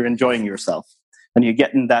and you're enjoying yourself, and you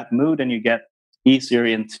get in that mood and you get easier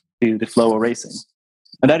into the flow of racing.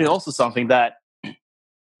 And that is also something that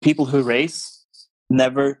people who race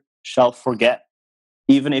never shall forget.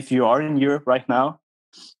 Even if you are in Europe right now,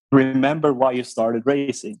 remember why you started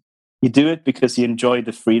racing. You do it because you enjoy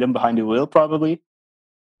the freedom behind the wheel, probably,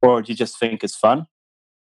 or you just think it's fun.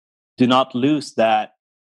 Do not lose that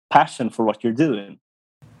passion for what you're doing.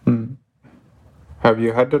 Have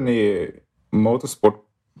you had any motorsport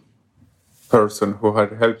person who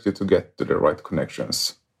had helped you to get to the right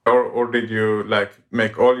connections? Or did you like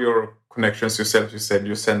make all your connections yourself? You said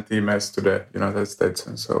you sent emails to the United States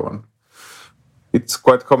and so on. It's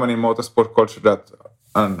quite common in motorsport culture that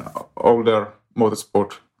an older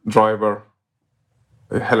motorsport driver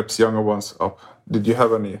helps younger ones up. Did you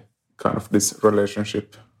have any kind of this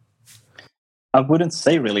relationship? I wouldn't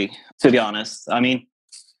say really, to be honest. I mean,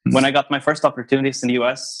 when I got my first opportunities in the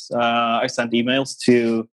US, I sent emails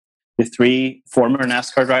to the 3 former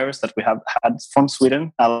NASCAR drivers that we have had from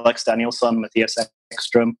Sweden: Alex Danielsson, Matthias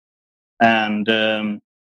Ekström, and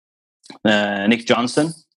Nick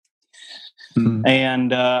Johnson.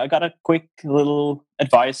 And I got a quick little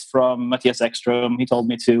advice from Matthias Ekström. He told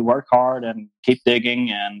me to work hard and keep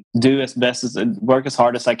digging and do work as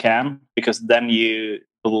hard as I can, because then you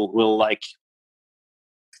will like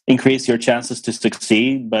increase your chances to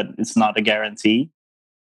succeed, but it's not a guarantee.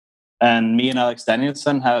 And me and Alex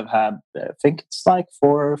Danielsson have had, I think it's like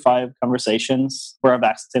 4 or 5 conversations where I've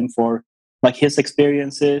asked him for like his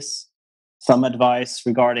experiences, some advice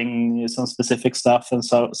regarding some specific stuff, and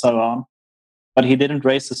so on. But he didn't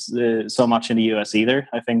race so much in the US either.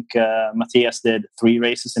 I think Matthias did 3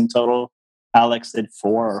 races in total. Alex did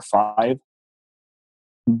 4 or 5.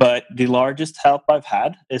 But the largest help I've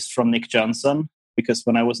had is from Nick Johnson, because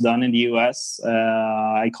when I was done in the US,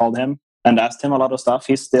 I called him and asked him a lot of stuff.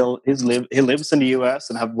 He lives in the US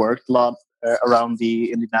and have worked a lot around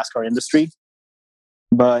in the NASCAR industry.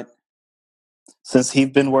 But since he's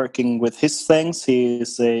been working with his things, he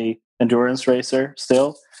is a endurance racer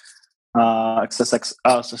still,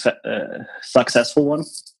 successful one.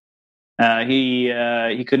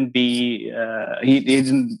 He couldn't be. He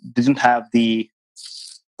didn't have the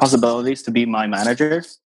possibilities to be my manager,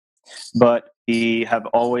 but he have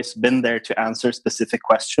always been there to answer specific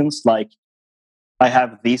questions. Like, I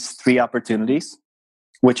have these 3 opportunities.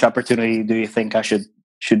 Which opportunity do you think I should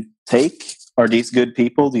take? Are these good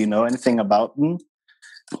people? Do you know anything about them?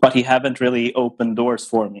 But he haven't really opened doors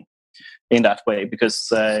for me in that way, because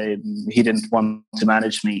he didn't want to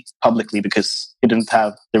manage me publicly because he didn't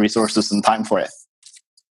have the resources and time for it.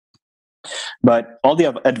 But all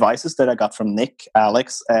the advices that I got from Nick,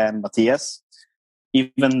 Alex, and Matthias,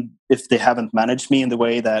 even if they haven't managed me in the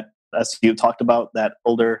way that, as you talked about, that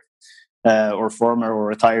older or former or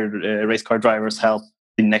retired race car drivers help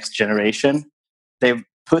the next generation, they've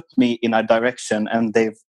put me in a direction, and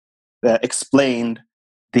they've explained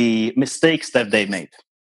the mistakes that they made.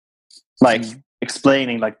 Like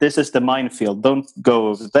explaining, like, this is the minefield. Don't go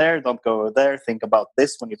over there. Don't go over there. Think about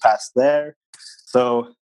this when you pass there.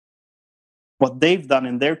 So what they've done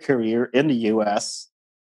in their career in the US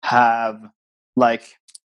have like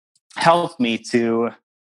helped me to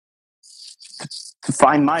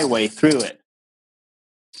find my way through it.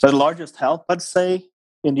 The largest help, I'd say,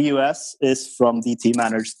 in the US is from the team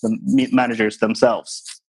managers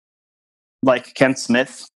themselves. Like Kent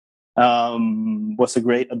Smith was a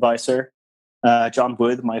great advisor. John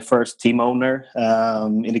Wood, my first team owner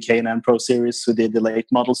in the K&N Pro Series, who did the late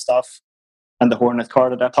model stuff and the Hornet car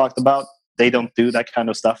that I talked about. They don't do that kind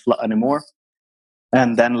of stuff anymore.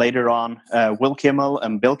 And then later on, Will Kimmel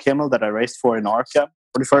and Bill Kimmel that I raced for in ARCA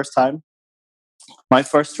for the first time. My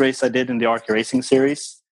first race I did in the ARCA Racing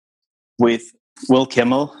Series with Will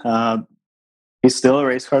Kimmel. He's still a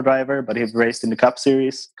race car driver, but he's raced in the Cup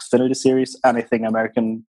Series, Xfinity Series, anything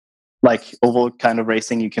American, like oval kind of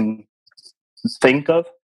racing you can think of.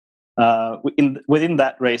 Within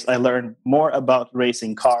that race, I learned more about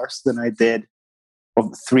racing cars than I did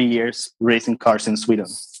of 3 years racing cars in Sweden.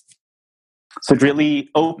 So it really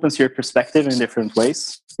opens your perspective in different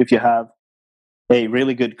ways if you have a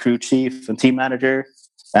really good crew chief and team manager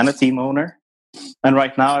and a team owner. And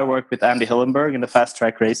right now I work with Andy Hillenberg in the Fast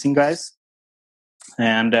Track Racing guys.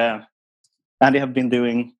 And Andy have been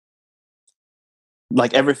doing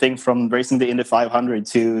like everything from racing the Indy 500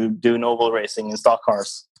 to doing oval racing in stock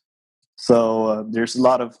cars. So there's a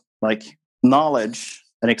lot of like knowledge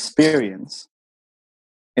and experience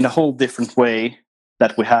in a whole different way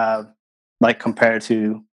that we have, like compared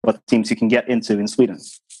to what teams you can get into in Sweden.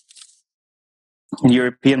 In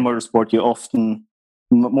European motorsport, you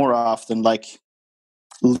more often like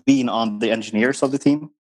lean on the engineers of the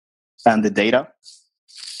team and the data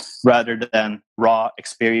rather than raw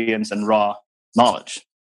experience and raw knowledge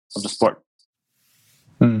of the sport.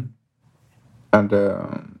 And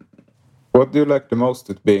what do you like the most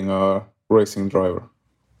at being a racing driver?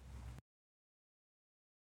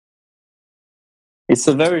 It's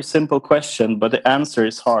a very simple question, but the answer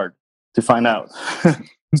is hard to find out.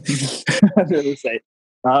 I'd really say.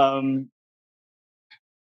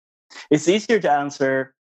 It's easier to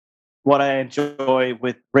answer what I enjoy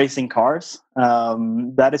with racing cars.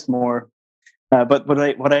 That is more. But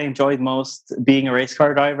what I enjoyed most being a race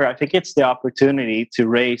car driver, I think it's the opportunity to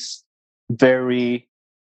race very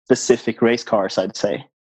specific race cars. I'd say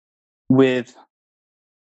with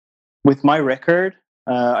my record,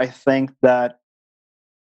 I think that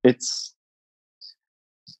it's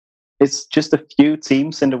just a few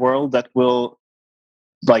teams in the world that will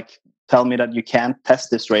like tell me that you can't test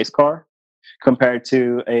this race car, compared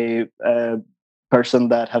to a person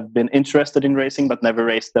that have been interested in racing but never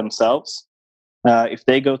raced themselves. If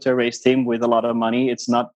they go to a race team with a lot of money, it's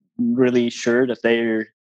not really sure that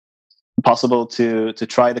they're possible to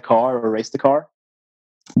try the car or race the car.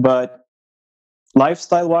 But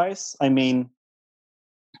lifestyle wise, I mean,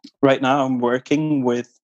 right now I'm working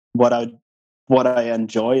with what I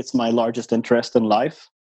enjoy. It's my largest interest in life.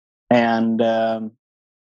 And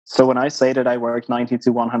so when I say that I work 90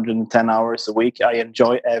 to 110 hours a week, I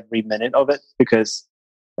enjoy every minute of it, because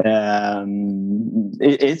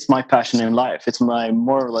it's my passion in life. It's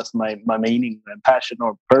more or less my meaning and passion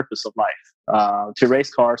or purpose of life, to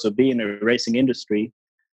race cars or be in a racing industry.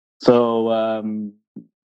 So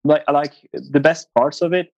I like the best parts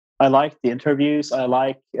of it. I like the interviews. I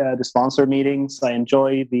like the sponsor meetings. I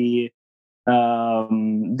enjoy the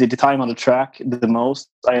time on the track the most.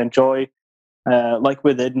 I enjoy like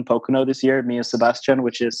we did in Pocono this year, me and Sebastian,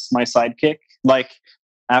 which is my sidekick. Like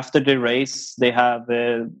after the race, they have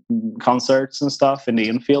concerts and stuff in the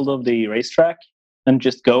infield of the racetrack, and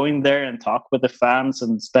just going there and talk with the fans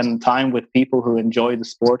and spend time with people who enjoy the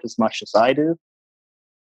sport as much as I do.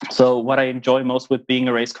 So what I enjoy most with being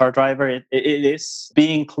a race car driver, it is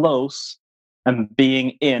being close and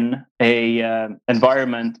being in a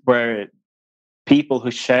environment where people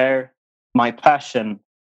who share my passion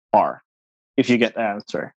are, if you get the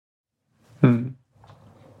answer. And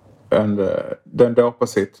then the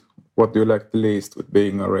opposite. What do you like the least with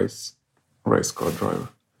being a race car driver?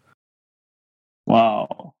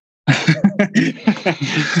 Wow.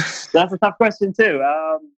 That's a tough question too.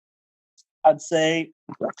 I'd say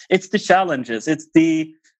it's the challenges. It's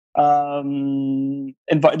the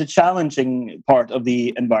challenging part of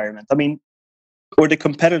the environment. I mean, or the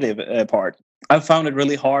competitive part. I've found it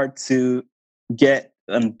really hard to get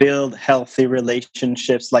and build healthy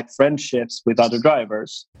relationships, like friendships, with other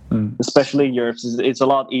drivers. Especially in Europe, it's a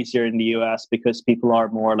lot easier in the US because people are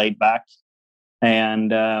more laid back.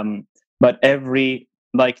 And but every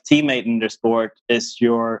like teammate in the sport is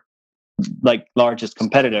your like largest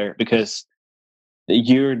competitor, because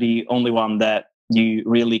you're the only one that you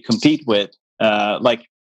really compete with. Like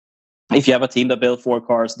if you have a team that build 4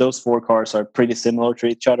 cars, those 4 cars are pretty similar to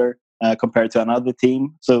each other compared to another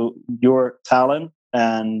team. So your talent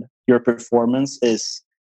and your performance is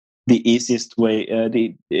the easiest way.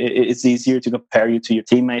 It's easier to compare you to your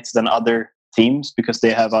teammates than other teams, because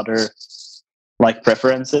they have other like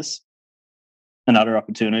preferences and other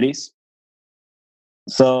opportunities.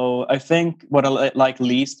 So I think what I like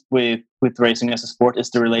least with racing as a sport is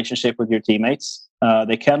the relationship with your teammates.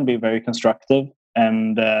 They can be very constructive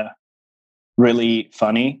and really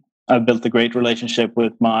funny. I've built a great relationship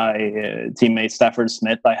with my teammate Stafford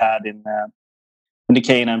Smith I had in the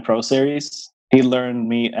K&N Pro Series. He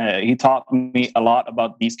taught me a lot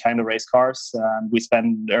about these kind of race cars. We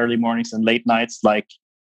spend early mornings and late nights like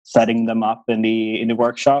setting them up in the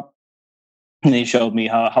workshop. And he showed me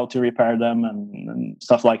how to repair them and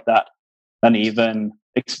stuff like that. And even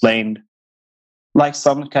explained like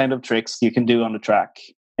some kind of tricks you can do on the track.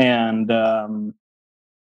 And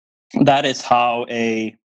that is how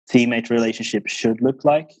a teammate relationship should look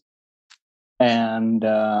like. And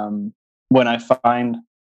when I find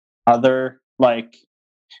other, like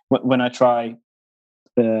when I try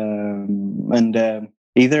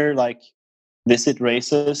either like visit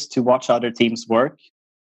races to watch other teams work,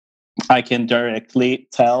 I can directly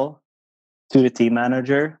tell to the team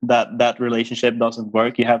manager that relationship doesn't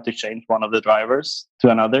work. You have to change one of the drivers to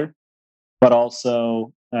another. But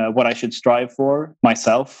also what I should strive for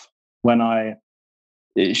myself when I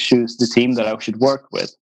choose the team that I should work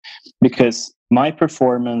with. Because my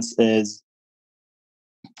performance is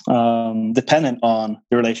dependent on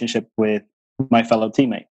the relationship with my fellow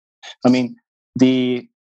teammate. I mean, the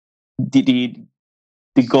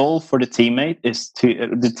goal for the teammate is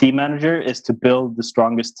the team manager is to build the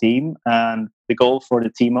strongest team, and the goal for the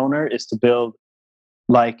team owner is to build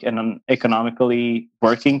like an economically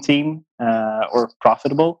working team or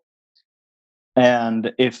profitable.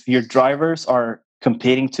 And if your drivers are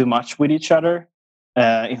competing too much with each other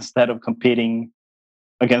instead of competing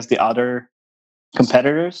against the other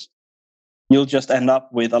competitors, you'll just end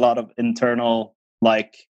up with a lot of internal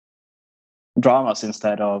like dramas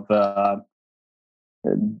instead of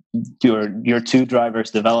your 2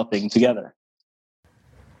 drivers developing together.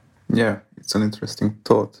 Yeah, it's an interesting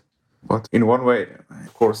thought. But in one way,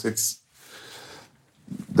 of course, it's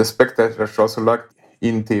the spectators also like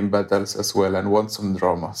in-team battles as well and want some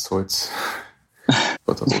drama. So it's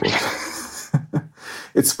but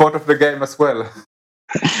it's part of the game as well.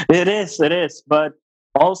 It is. But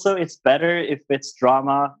also, it's better if it's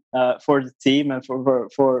drama for the team and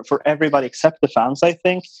for everybody except the fans. I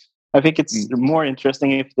think it's more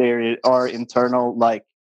interesting if there are internal like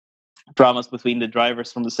dramas between the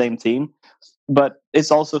drivers from the same team. But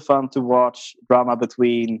it's also fun to watch drama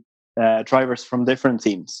between drivers from different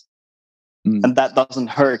teams. And that doesn't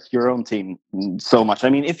hurt your own team so much. I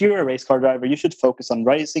mean, if you're a race car driver, you should focus on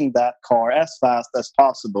racing that car as fast as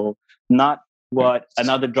possible, not what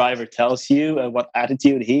another driver tells you and what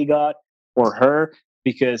attitude he got or her,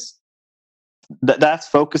 because that's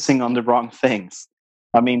focusing on the wrong things.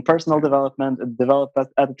 I mean, personal development, develop at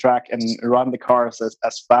the track and run the cars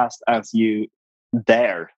as fast as you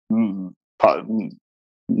dare.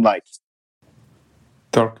 Like,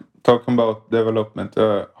 talking about development,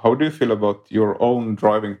 how do you feel about your own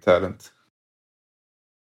driving talent?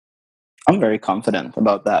 I'm very confident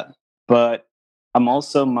about that, but I'm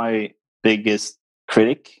also my biggest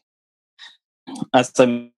critic. As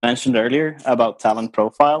I mentioned earlier about talent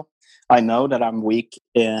profile, I know that I'm weak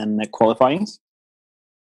in qualifying,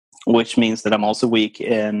 which means that I'm also weak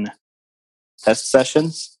in test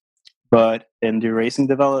sessions. But in the racing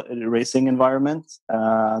environment,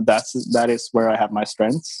 that is where I have my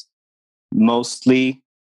strengths, mostly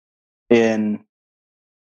in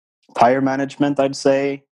tire management. I'd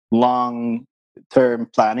say long-term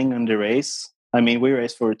planning on the race. I mean, we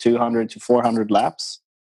race for 200 to 400 laps.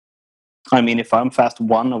 I mean, if I'm fast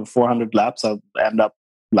one of 400 laps, I'll end up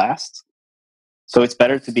last. So it's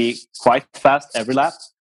better to be quite fast every lap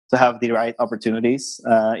to have the right opportunities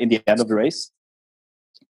in the end of the race.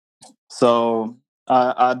 So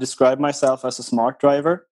I describe myself as a smart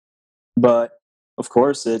driver, but of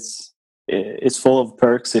course it's full of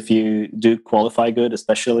perks if you do qualify good,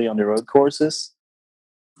 especially on the road courses.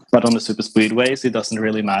 But on the super speedways, it doesn't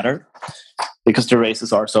really matter because the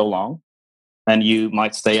races are so long, and you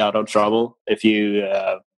might stay out of trouble if you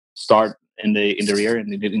start in the rear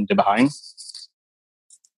and in the behind.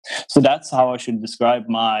 So that's how I should describe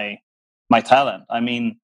my talent. I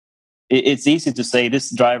mean, it's easy to say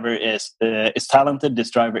this driver is talented, this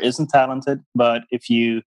driver isn't talented, but if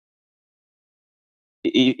you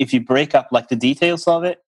break up like the details of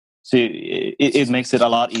it, so it makes it a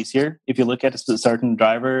lot easier. If you look at a certain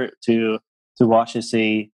driver to watch, is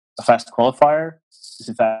a fast qualifier, is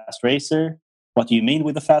a fast racer. What do you mean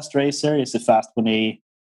with a fast racer? Is it fast when he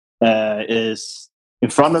is in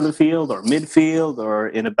front of the field or midfield or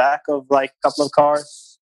in the back of like a couple of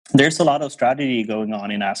cars? There's a lot of strategy going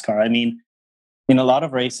on in NASCAR. I mean, in a lot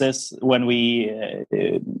of races, when we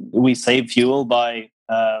save fuel by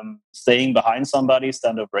staying behind somebody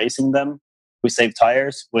instead of racing them, we save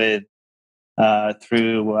tires with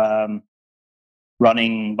through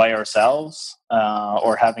running by ourselves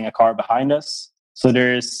or having a car behind us. So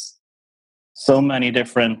there's so many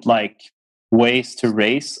different like ways to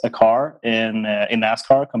race a car in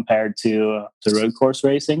NASCAR compared to road course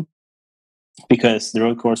racing, because the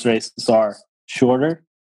road course races are shorter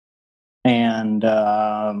and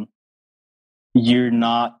you're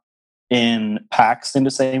not in packs in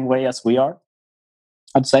the same way as we are,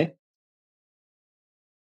 I'd say.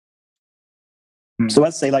 So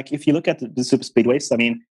I'd say, like, if you look at the super speedways, I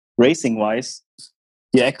mean, racing wise,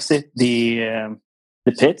 you exit the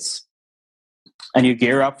pits and you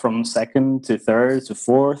gear up from second to third to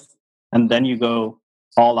fourth, and then you go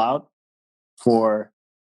all out for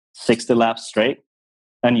 60 laps straight,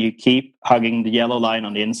 and you keep hugging the yellow line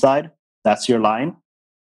on the inside. That's your line.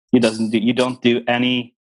 You don't do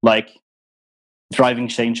any like driving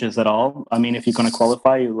changes at all. I mean, if you're going to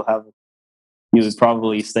qualify, you would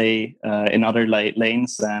probably stay in other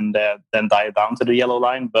lanes and then dive down to the yellow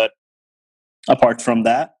line. But apart from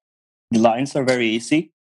that, the lines are very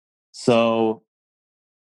easy. So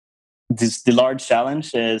the large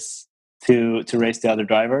challenge is to race the other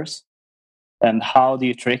drivers. And how do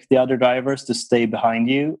you trick the other drivers to stay behind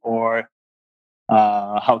you, or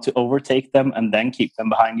how to overtake them and then keep them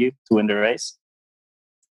behind you to win the race?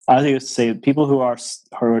 I would say people who are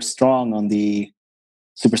strong on the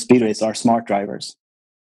super speedways are smart drivers.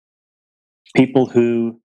 People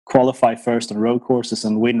who qualify first on road courses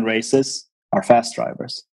and win races are fast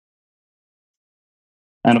drivers.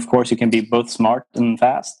 And of course, you can be both smart and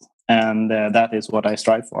fast, and that is what I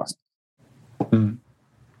strive for. Mm.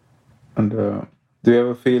 And do you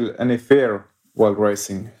ever feel any fear while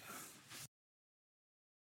racing?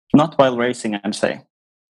 Not while racing, I'd say.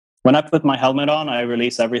 When I put my helmet on, I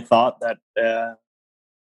release every thought that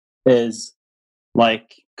is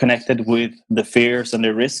like connected with the fears and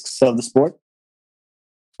the risks of the sport.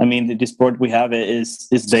 I mean, the sport we have is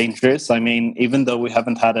dangerous. I mean, even though we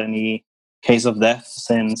haven't had any case of death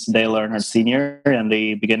since Dale Earnhardt Sr. and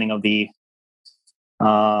the beginning of the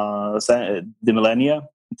millennia,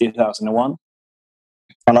 2001,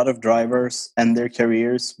 a lot of drivers end their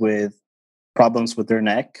careers with problems with their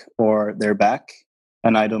neck or their back.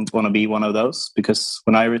 And I don't want to be one of those, because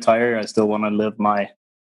when I retire, I still want to live my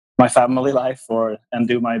family life and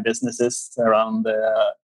do my businesses around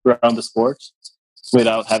the sport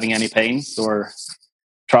without having any pains or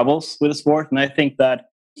troubles with the sport. And I think that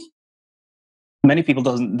many people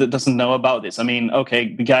doesn't know about this. I mean,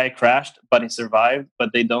 okay, the guy crashed, but he survived,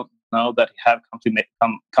 but they don't know that he had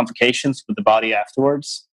complications with the body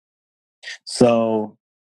afterwards. So,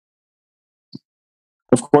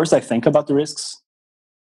 of course, I think about the risks,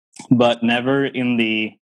 but never in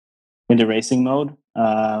the racing mode.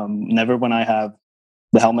 Never when I have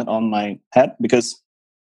the helmet on my head, because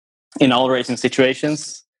in all racing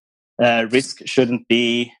situations, risk shouldn't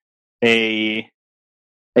be a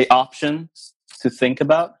option to think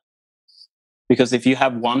about, Because if you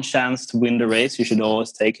have one chance to win the race, you should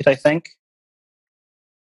always take it, I think.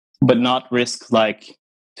 But not risk like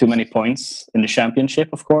too many points in the championship,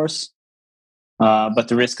 of course. But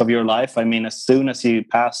the risk of your life, I mean, as soon as you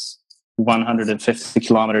pass 150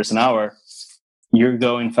 kilometers an hour, you're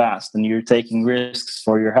going fast and you're taking risks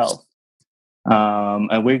for your health.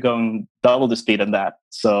 And we're going double the speed of that.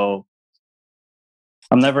 So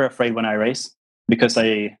I'm never afraid when I race, because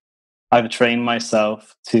I've trained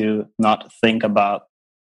myself to not think about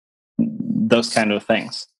those kind of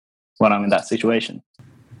things when I'm in that situation.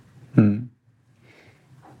 We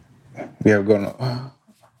have gone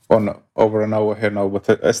on over an hour here now,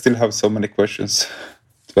 but I still have so many questions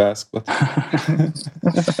to ask. But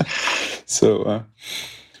so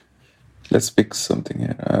let's pick something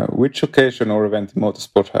here. Which occasion or event in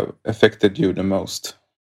motorsport have affected you the most?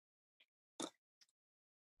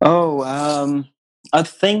 I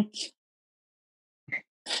think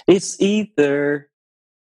it's either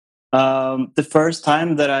the first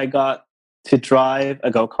time that I got to drive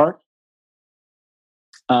a go-kart,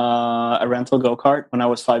 a rental go-kart when I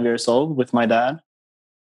was 5 years old with my dad.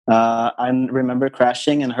 I remember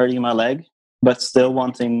crashing and hurting my leg, but still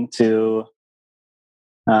wanting to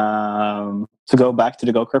go back to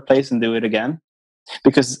the go-kart place and do it again.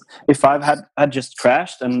 Because if I've had just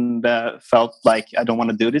crashed and felt like I don't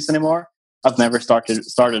want to do this anymore, I've never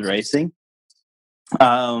started racing.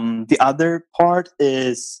 The other part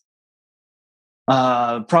is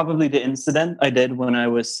probably the incident I did when I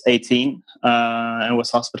was 18 and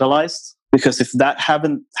was hospitalized. Because if that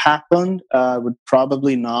hadn't happened, I would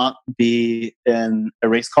probably not be in a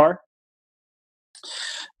race car.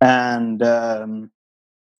 And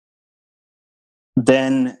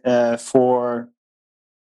then for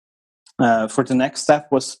the next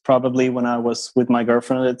step was probably when I was with my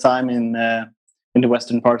girlfriend at the time in the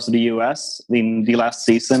western parts of the US. In the last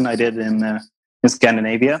season I did in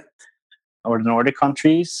Scandinavia or the Nordic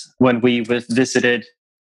countries, when we visited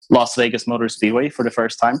Las Vegas Motor Speedway for the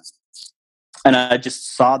first time. And I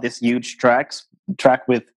just saw this huge track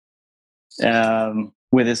with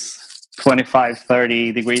this 25,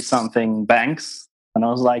 30 degrees something banks. And I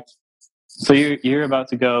was like, so you're about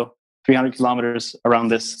to go 300 kilometers around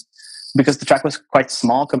this, because the track was quite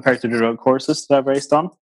small compared to the road courses that I've raced on.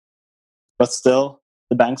 But still,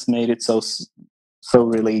 the banks made it so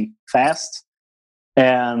really fast.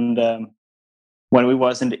 And when we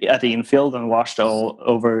was at the infield and watched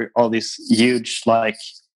over all these huge like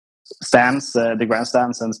stands, the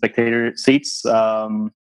grandstands and spectator seats, I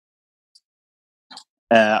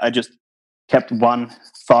just kept one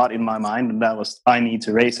thought in my mind, and that was, I need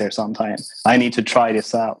to race here sometime. I need to try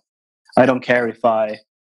this out. I don't care if I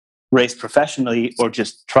race professionally or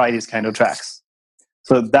just try these kind of tracks.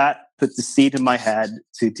 So that put the seed in my head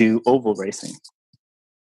to do oval racing.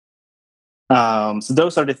 So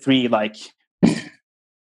those are the three, like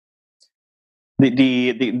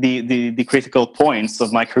the critical points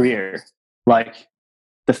of my career. Like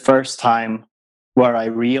the first time where I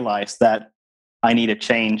realized that I need a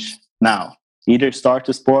change now. Either start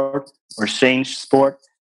the sport or change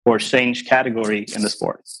category in the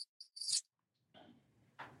sport.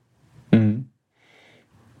 Mm.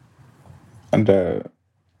 And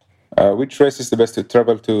which race is the best to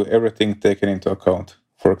travel to, everything taken into account?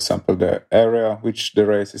 For example, the area which the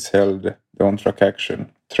race is held, the on-track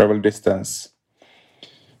action, travel distance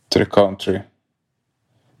to the country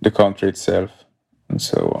itself, and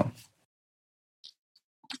so on.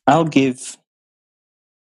 I'll give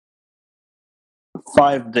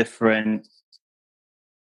 5 different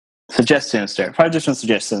suggestions there. 5 different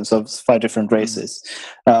suggestions of 5 different races.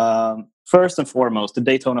 First and foremost, the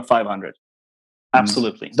Daytona 500.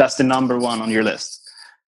 Absolutely, that's the number one on your list.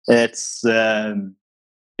 It's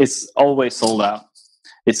always sold out.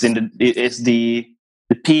 It's the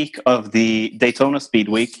peak of the Daytona Speed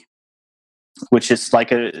Week, which is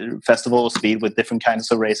like a festival of speed with different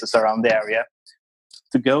kinds of races around the area.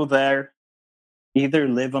 To go there, either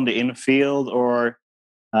live on the infield or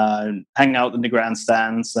hang out in the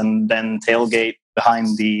grandstands and then tailgate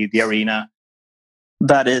behind the arena.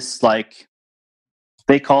 That is like,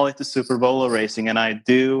 they call it the Super Bowl of racing, and I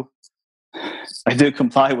do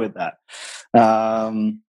comply with that.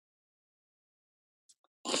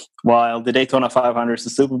 While the Daytona 500 is the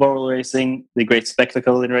Super Bowl racing, the great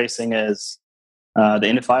spectacle in racing is the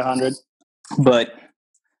Indy 500. But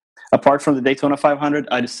apart from the Daytona 500,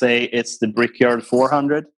 I'd say it's the Brickyard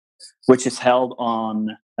 400, which is held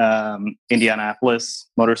on Indianapolis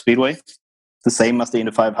Motor Speedway. The same as the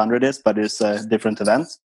Indy 500 is, but it's a different event.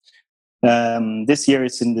 This year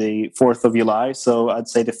it's in the 4th of July, so I'd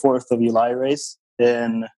say the 4th of July race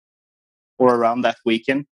or around that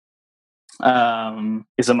weekend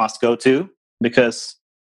is a must go to, because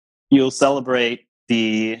you'll celebrate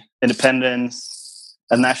the independence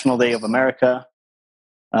and National Day of America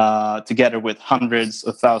together with hundreds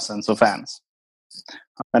of thousands of fans.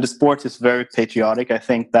 And the sport is very patriotic. I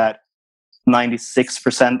think that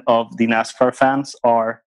 96% of the NASCAR fans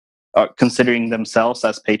are considering themselves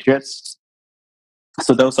as patriots.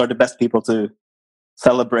 So those are the best people to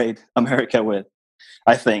celebrate America with,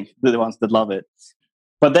 I think, the ones that love it.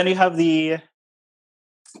 But then you have the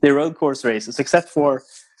road course races, except for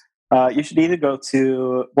you should either go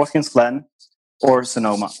to Watkins Glen or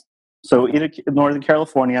Sonoma. So either Northern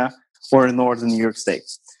California or Northern New York State.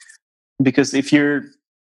 Because if you're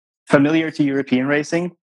familiar to European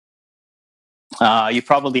racing, you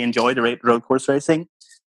probably enjoy the road course racing.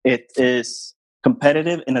 It is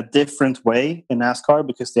competitive in a different way in NASCAR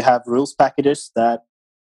because they have rules packages that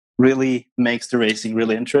really makes the racing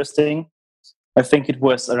really interesting. I think it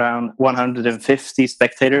was around 150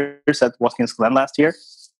 spectators at Watkins Glen last year.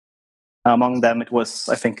 Among them,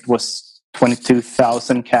 I think it was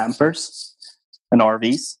 22,000 campers and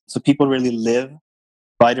RVs. So people really live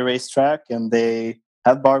by the racetrack, and they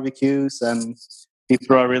have barbecues, and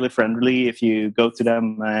people are really friendly if you go to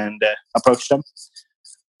them and approach them.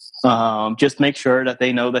 Just make sure that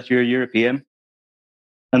they know that you're European,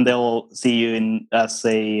 and they'll see you as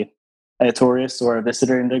a tourist or a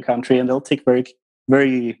visitor in their country, and they'll take very,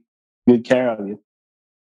 very good care of you.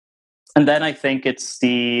 And then I think it's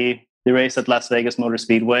the race at Las Vegas Motor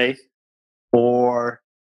Speedway or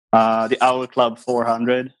the Hour Club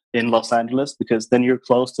 400 in Los Angeles, because then you're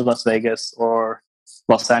close to Las Vegas or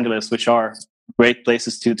Los Angeles, which are great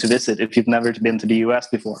places to visit if you've never been to the US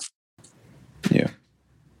before. Yeah.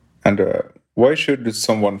 And why should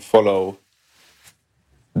someone follow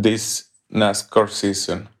this NASCAR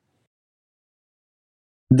season?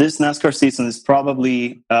 This NASCAR season is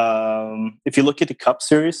probably, if you look at the Cup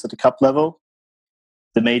Series, at the Cup level,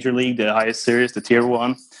 the Major League, the highest series, the Tier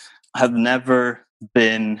 1, have never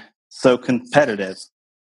been so competitive.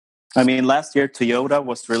 I mean, last year, Toyota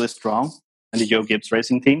was really strong, and the Joe Gibbs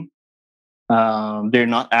racing team. They're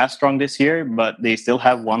not as strong this year, but they still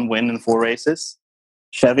have 1 win in 4 races.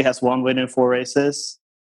 Chevy has 1 win in 4 races,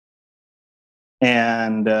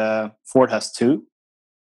 and Ford has 2.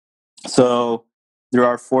 So there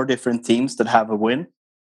are 4 different teams that have a win,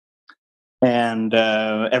 and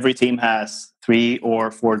every team has 3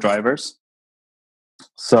 or 4 drivers.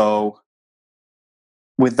 So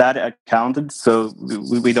with that accounted, so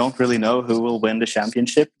we don't really know who will win the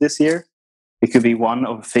championship this year. It could be one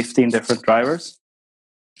of 15 different drivers.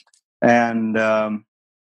 And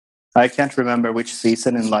I can't remember which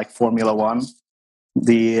season in like Formula One,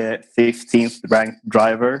 the 15th ranked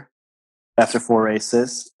driver after 4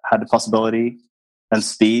 races had the possibility and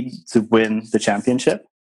speed to win the championship.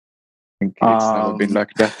 I think it's never been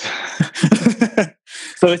like that.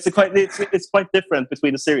 So it's quite different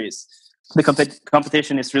between the series. The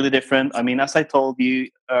competition is really different. I mean, as I told you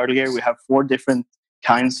earlier, we have 4 different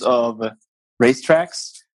kinds of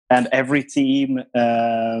racetracks, and every team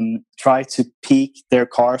try to peak their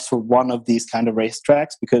cars for one of these kind of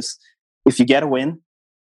racetracks, because if you get a win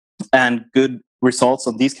and good results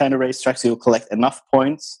on these kind of racetracks, you'll collect enough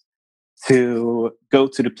points to go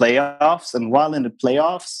to the playoffs. And while in the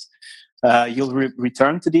playoffs, you'll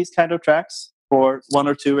return to these kind of tracks for 1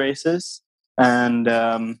 or 2 races. And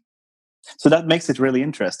so that makes it really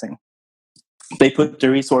interesting. They put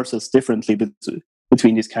the resources differently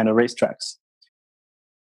between these kind of racetracks.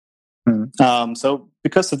 So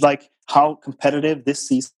because of like how competitive this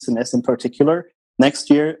season is in particular, next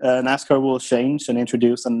year NASCAR will change and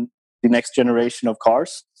introduce the next generation of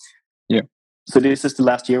cars. Yeah. So this is the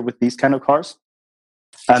last year with these kind of cars,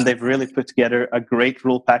 and they've really put together a great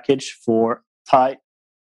rule package for tight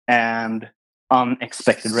and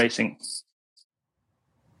unexpected racing.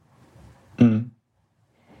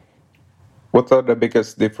 What are the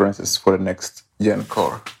biggest differences for the next gen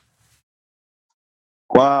car?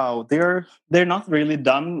 Wow, they're not really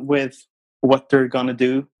done with what they're gonna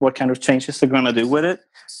do, what kind of changes they're gonna do with it,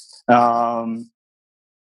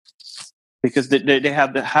 because they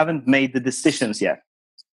haven't made the decisions yet.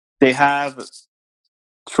 They have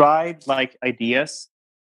tried like ideas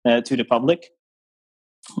to the public,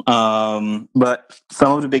 but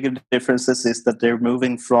some of the bigger differences is that they're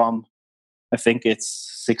moving from, I think it's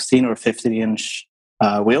 16 or 15-inch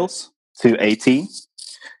wheels to 18.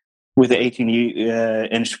 With the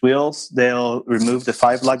 18-inch wheels, they'll remove the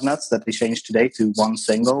 5 lug nuts that they changed today to 1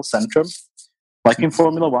 single centrum, like in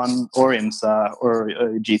Formula 1 or IMSA or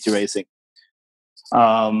GT Racing.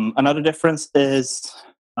 Another difference is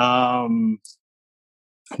the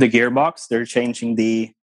gearbox. They're changing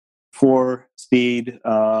the 4-speed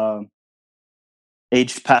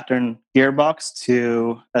age pattern gearbox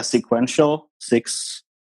to a sequential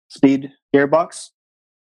 6-speed gearbox.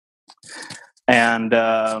 And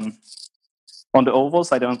on the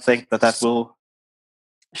ovals, I don't think that will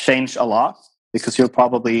change a lot, because you'll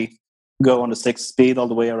probably go on the 6-speed all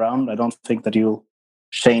the way around. I don't think that you'll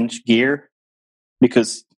change gear,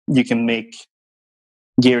 because you can make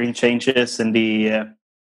gearing changes in the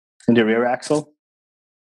rear axle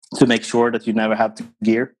to make sure that you never have to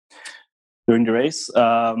gear during the race.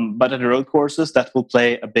 But at the road courses, that will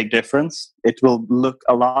play a big difference. It will look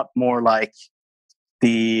a lot more like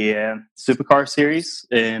the Supercar series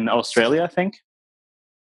in Australia, I think.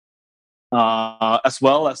 As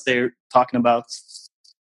well as they're talking about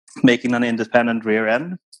making an independent rear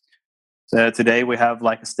end. Today we have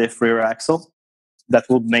like a stiff rear axle that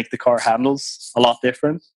will make the car handles a lot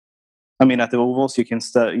different. I mean, at the ovals, you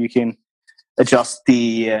can adjust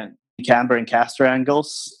the camber and caster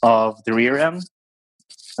angles of the rear end,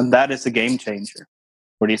 and that is a game changer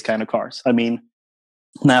for these kind of cars. I mean,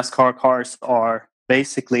 NASCAR cars are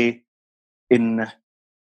basically in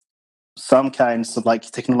some kinds of like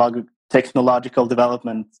technological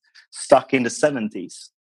development stuck in the 70s,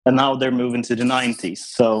 and now they're moving to the 90s.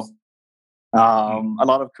 So a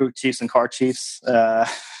lot of crew chiefs and car chiefs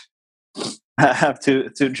have to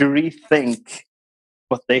rethink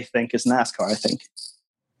what they think is NASCAR, I think.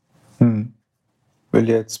 Well,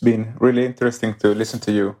 yeah, it's been really interesting to listen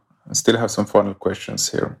to you. I still have some final questions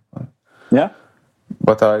here. Yeah.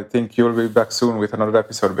 But I think you'll be back soon with another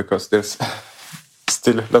episode, because there's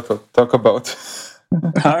still a lot to talk about.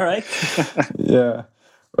 All right. Yeah.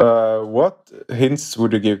 What hints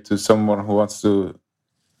would you give to someone who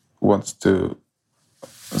wants to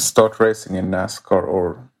start racing in NASCAR,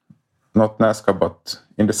 or not NASCAR, but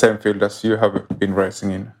in the same field as you have been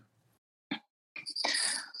racing in?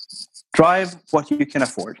 Drive what you can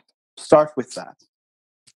afford. Start with that.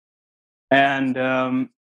 And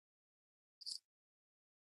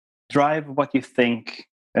drive what you think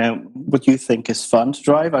is fun to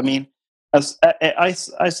drive. I mean, as I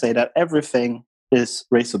say that everything is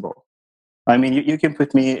raceable. I mean, you can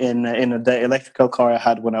put me in the electrical car I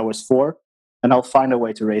had when I was 4, and I'll find a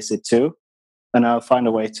way to race it too, and I'll find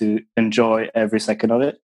a way to enjoy every second of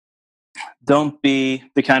it. Don't be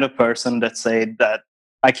the kind of person that say that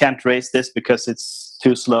I can't race this because it's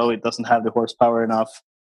too slow, it doesn't have the horsepower enough.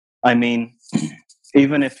 I mean,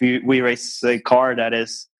 even if we race a car that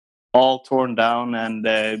is all torn down and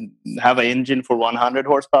have an engine for 100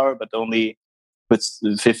 horsepower, but only puts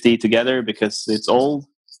 50 together because it's old,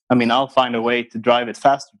 I mean, I'll find a way to drive it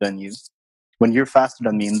faster than you. When you're faster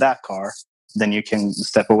than me in that car, then you can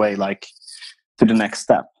step away like to the next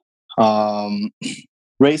step.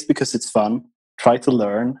 Race because it's fun. Try to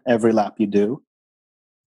learn every lap you do.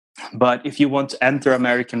 But if you want to enter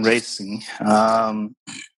American racing,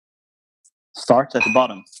 start at the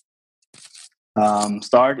bottom.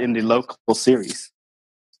 Start in the local series.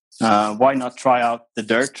 Why not try out the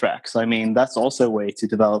dirt tracks? I mean, that's also a way to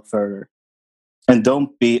develop further. And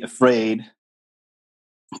don't be afraid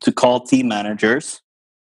to call team managers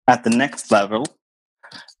at the next level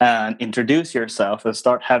and introduce yourself and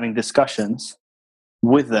start having discussions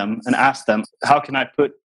with them and ask them, how can I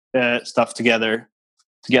put stuff together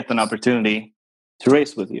to get an opportunity to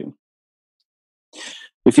race with you?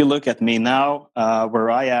 If you look at me now, where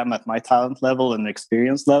I am at my talent level and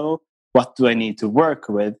experience level, what do I need to work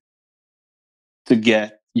with to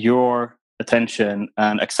get your attention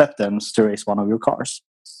and acceptance to race one of your cars?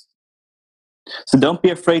 So don't be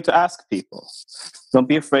afraid to ask people. Don't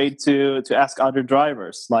be afraid to ask other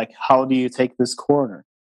drivers, like, how do you take this corner?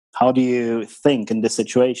 How do you think in this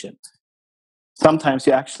situation? Sometimes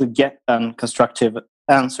you actually get a constructive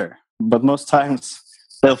answer, but most times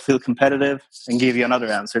they'll feel competitive and give you another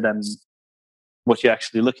answer than what you're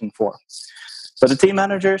actually looking for. But the team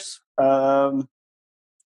managers,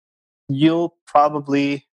 you'll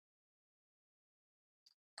probably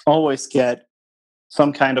always get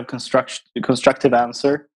some kind of constructive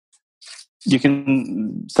answer. You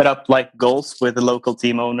can set up like goals with the local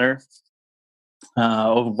team owner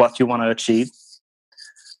of what you want to achieve.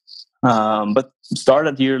 But start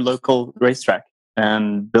at your local racetrack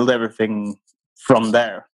and build everything from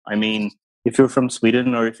there. I mean, if you're from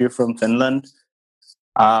Sweden or if you're from Finland,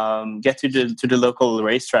 get to the local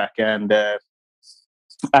racetrack and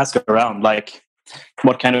ask around, like,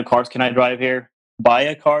 what kind of cars can I drive here? Buy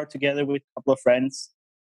a car together with a couple of friends,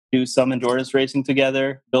 do some endurance racing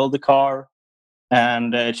together, build a car,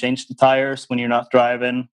 and change the tires when you're not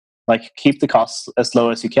driving. Like, keep the costs as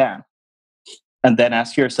low as you can. And then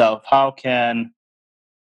ask yourself, how can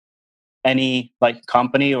any like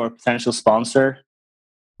company or potential sponsor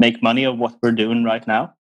make money of what we're doing right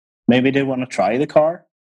now. Maybe they want to try the car.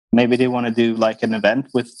 Maybe they want to do like an event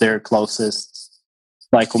with their closest,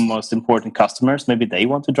 like most important customers. Maybe they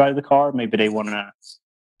want to drive the car. Maybe they want to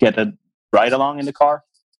get a ride along in the car,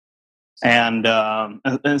 and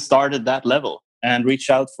start at that level and reach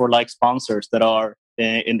out for like sponsors that are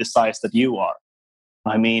in the size that you are.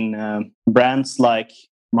 I mean, brands like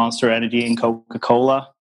Monster Energy and Coca-Cola,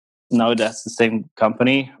 no, that's the same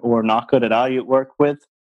company, or NACO that I work with,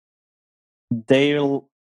 they'll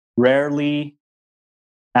rarely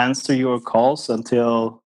answer your calls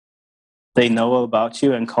until they know about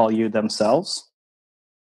you and call you themselves.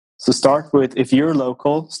 So start with, if you're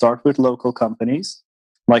local, start with local companies,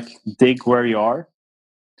 like dig where you are,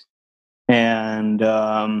 and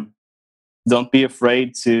don't be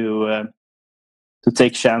afraid to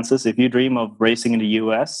take chances. If you dream of racing in the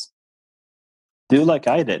US, do like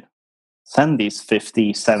I did. Send these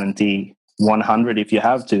 50, 70, 100, if you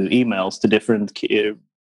have to, emails to different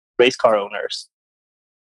race car owners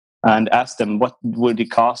and ask them, what would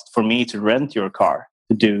it cost for me to rent your car,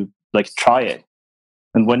 to do, like, try it.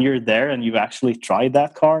 And when you're there and you've actually tried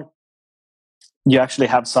that car, you actually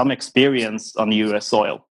have some experience on US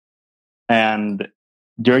soil. And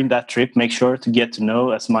during that trip, make sure to get to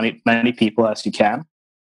know as many people as you can,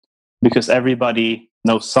 because everybody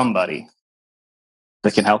knows somebody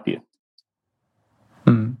that can help you.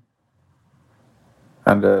 Mm.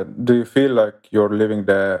 And do you feel like you're living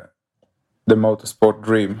the motorsport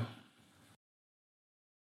dream?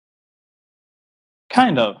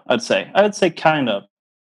 Kind of, I'd say. I would say kind of.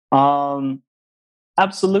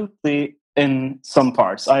 Absolutely, in some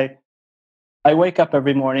parts. I wake up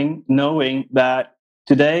every morning knowing that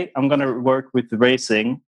today I'm going to work with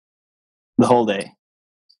racing the whole day.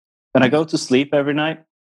 And I go to sleep every night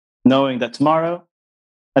knowing that tomorrow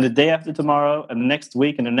and the day after tomorrow and the next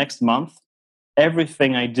week and the next month,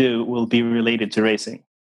 everything I do will be related to racing.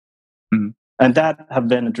 Mm. And that have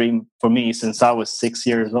been a dream for me since I was 6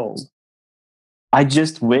 years old. I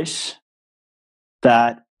just wish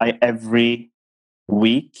that I every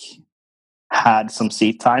week had some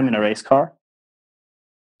seat time in a race car.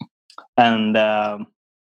 And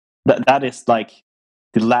that is like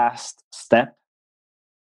the last step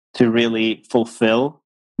to really fulfill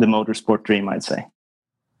the motorsport dream, I'd say.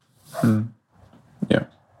 Yeah.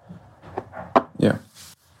 Yeah.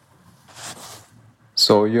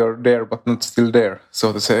 So you're there, but not still there,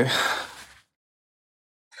 so to say.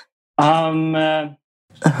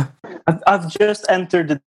 I've just entered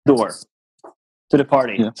the door to the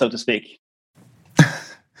party, so to speak.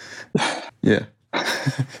 Yeah.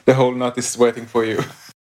 The whole nut is waiting for you.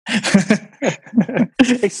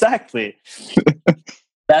 Exactly.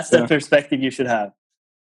 That's the perspective you should have.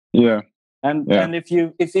 Yeah. And if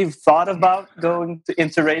you've thought about going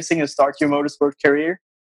into racing and start your motorsport career,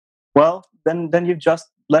 well, then you've just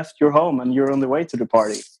left your home and you're on the way to the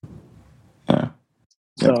party. Yeah.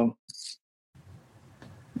 So.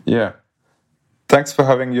 Yeah. Thanks for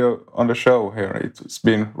having you on the show here. It's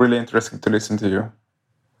been really interesting to listen to you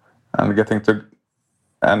and getting to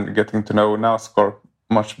know NASCAR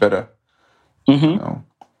much better. Mm-hmm.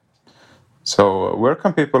 So where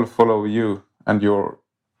can people follow you and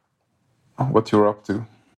what you're up to?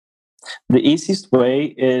 The easiest way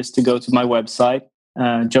is to go to my website,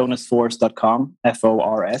 jonasforce.com,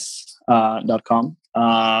 FORS.com,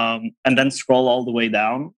 and then scroll all the way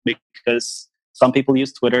down, because some people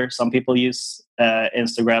use Twitter, some people use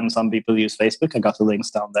Instagram, some people use Facebook. I got the links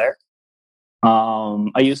down there.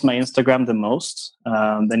 I use my Instagram the most.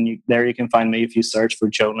 Then you can find me if you search for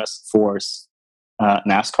Jonas Force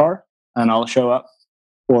NASCAR, and I'll show up,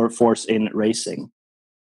 or Force in Racing.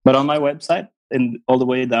 But on my website, and all the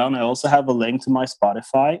way down, I also have a link to my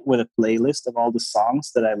Spotify with a playlist of all the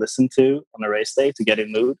songs that I listen to on a race day to get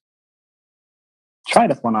in mood. Try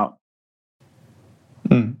that one out.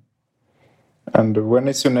 Mm. And when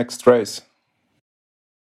is your next race?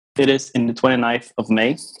 It is in the 29th of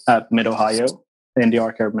May at Mid-Ohio in the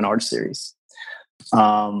NASCAR Menard Series.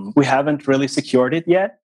 We haven't really secured it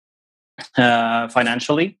yet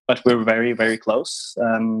financially, but we're very, very close.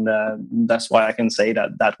 And that's why I can say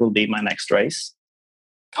that will be my next race.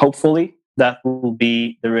 Hopefully, that will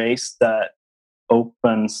be the race that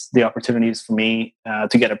opens the opportunities for me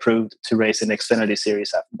to get approved to race in the Xfinity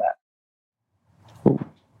Series after that. Ooh.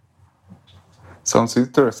 Sounds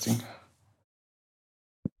interesting.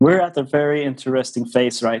 We're at a very interesting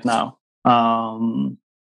phase right now. And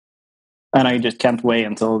I just can't wait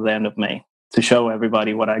until the end of May to show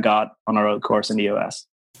everybody what I got on a road course in the US.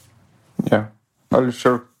 Yeah, I'll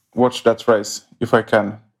sure watch that race if I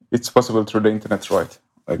can. It's possible through the internet, right?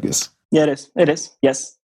 I guess. Yeah, it is. It is.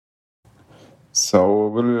 Yes. So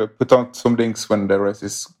we'll put on some links when the race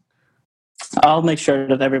is. I'll make sure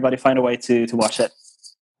that everybody find a way to watch it.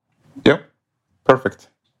 Yep, perfect.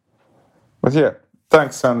 But yeah,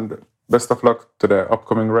 thanks and best of luck to the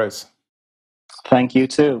upcoming race. Thank you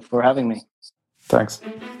too for having me. Thanks.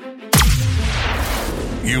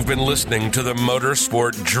 You've been listening to the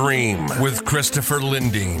Motorsport Dream with Christopher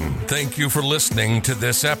Lindeen. Thank you for listening to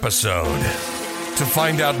this episode. To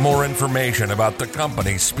find out more information about the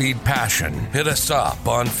company Speed Passion, hit us up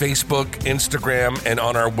on Facebook, Instagram, and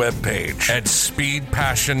on our webpage at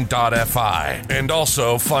speedpassion.fi. And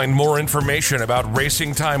also find more information about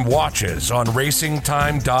Racing Time watches on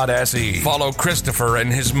racingtime.se. Follow Christopher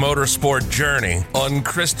and his motorsport journey on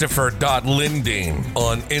christopher.lindeen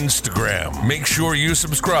on Instagram. Make sure you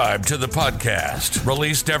subscribe to the podcast,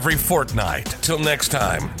 released every fortnight. Till next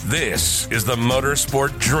time, this is the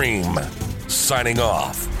Motorsport Dream. Signing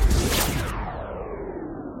off.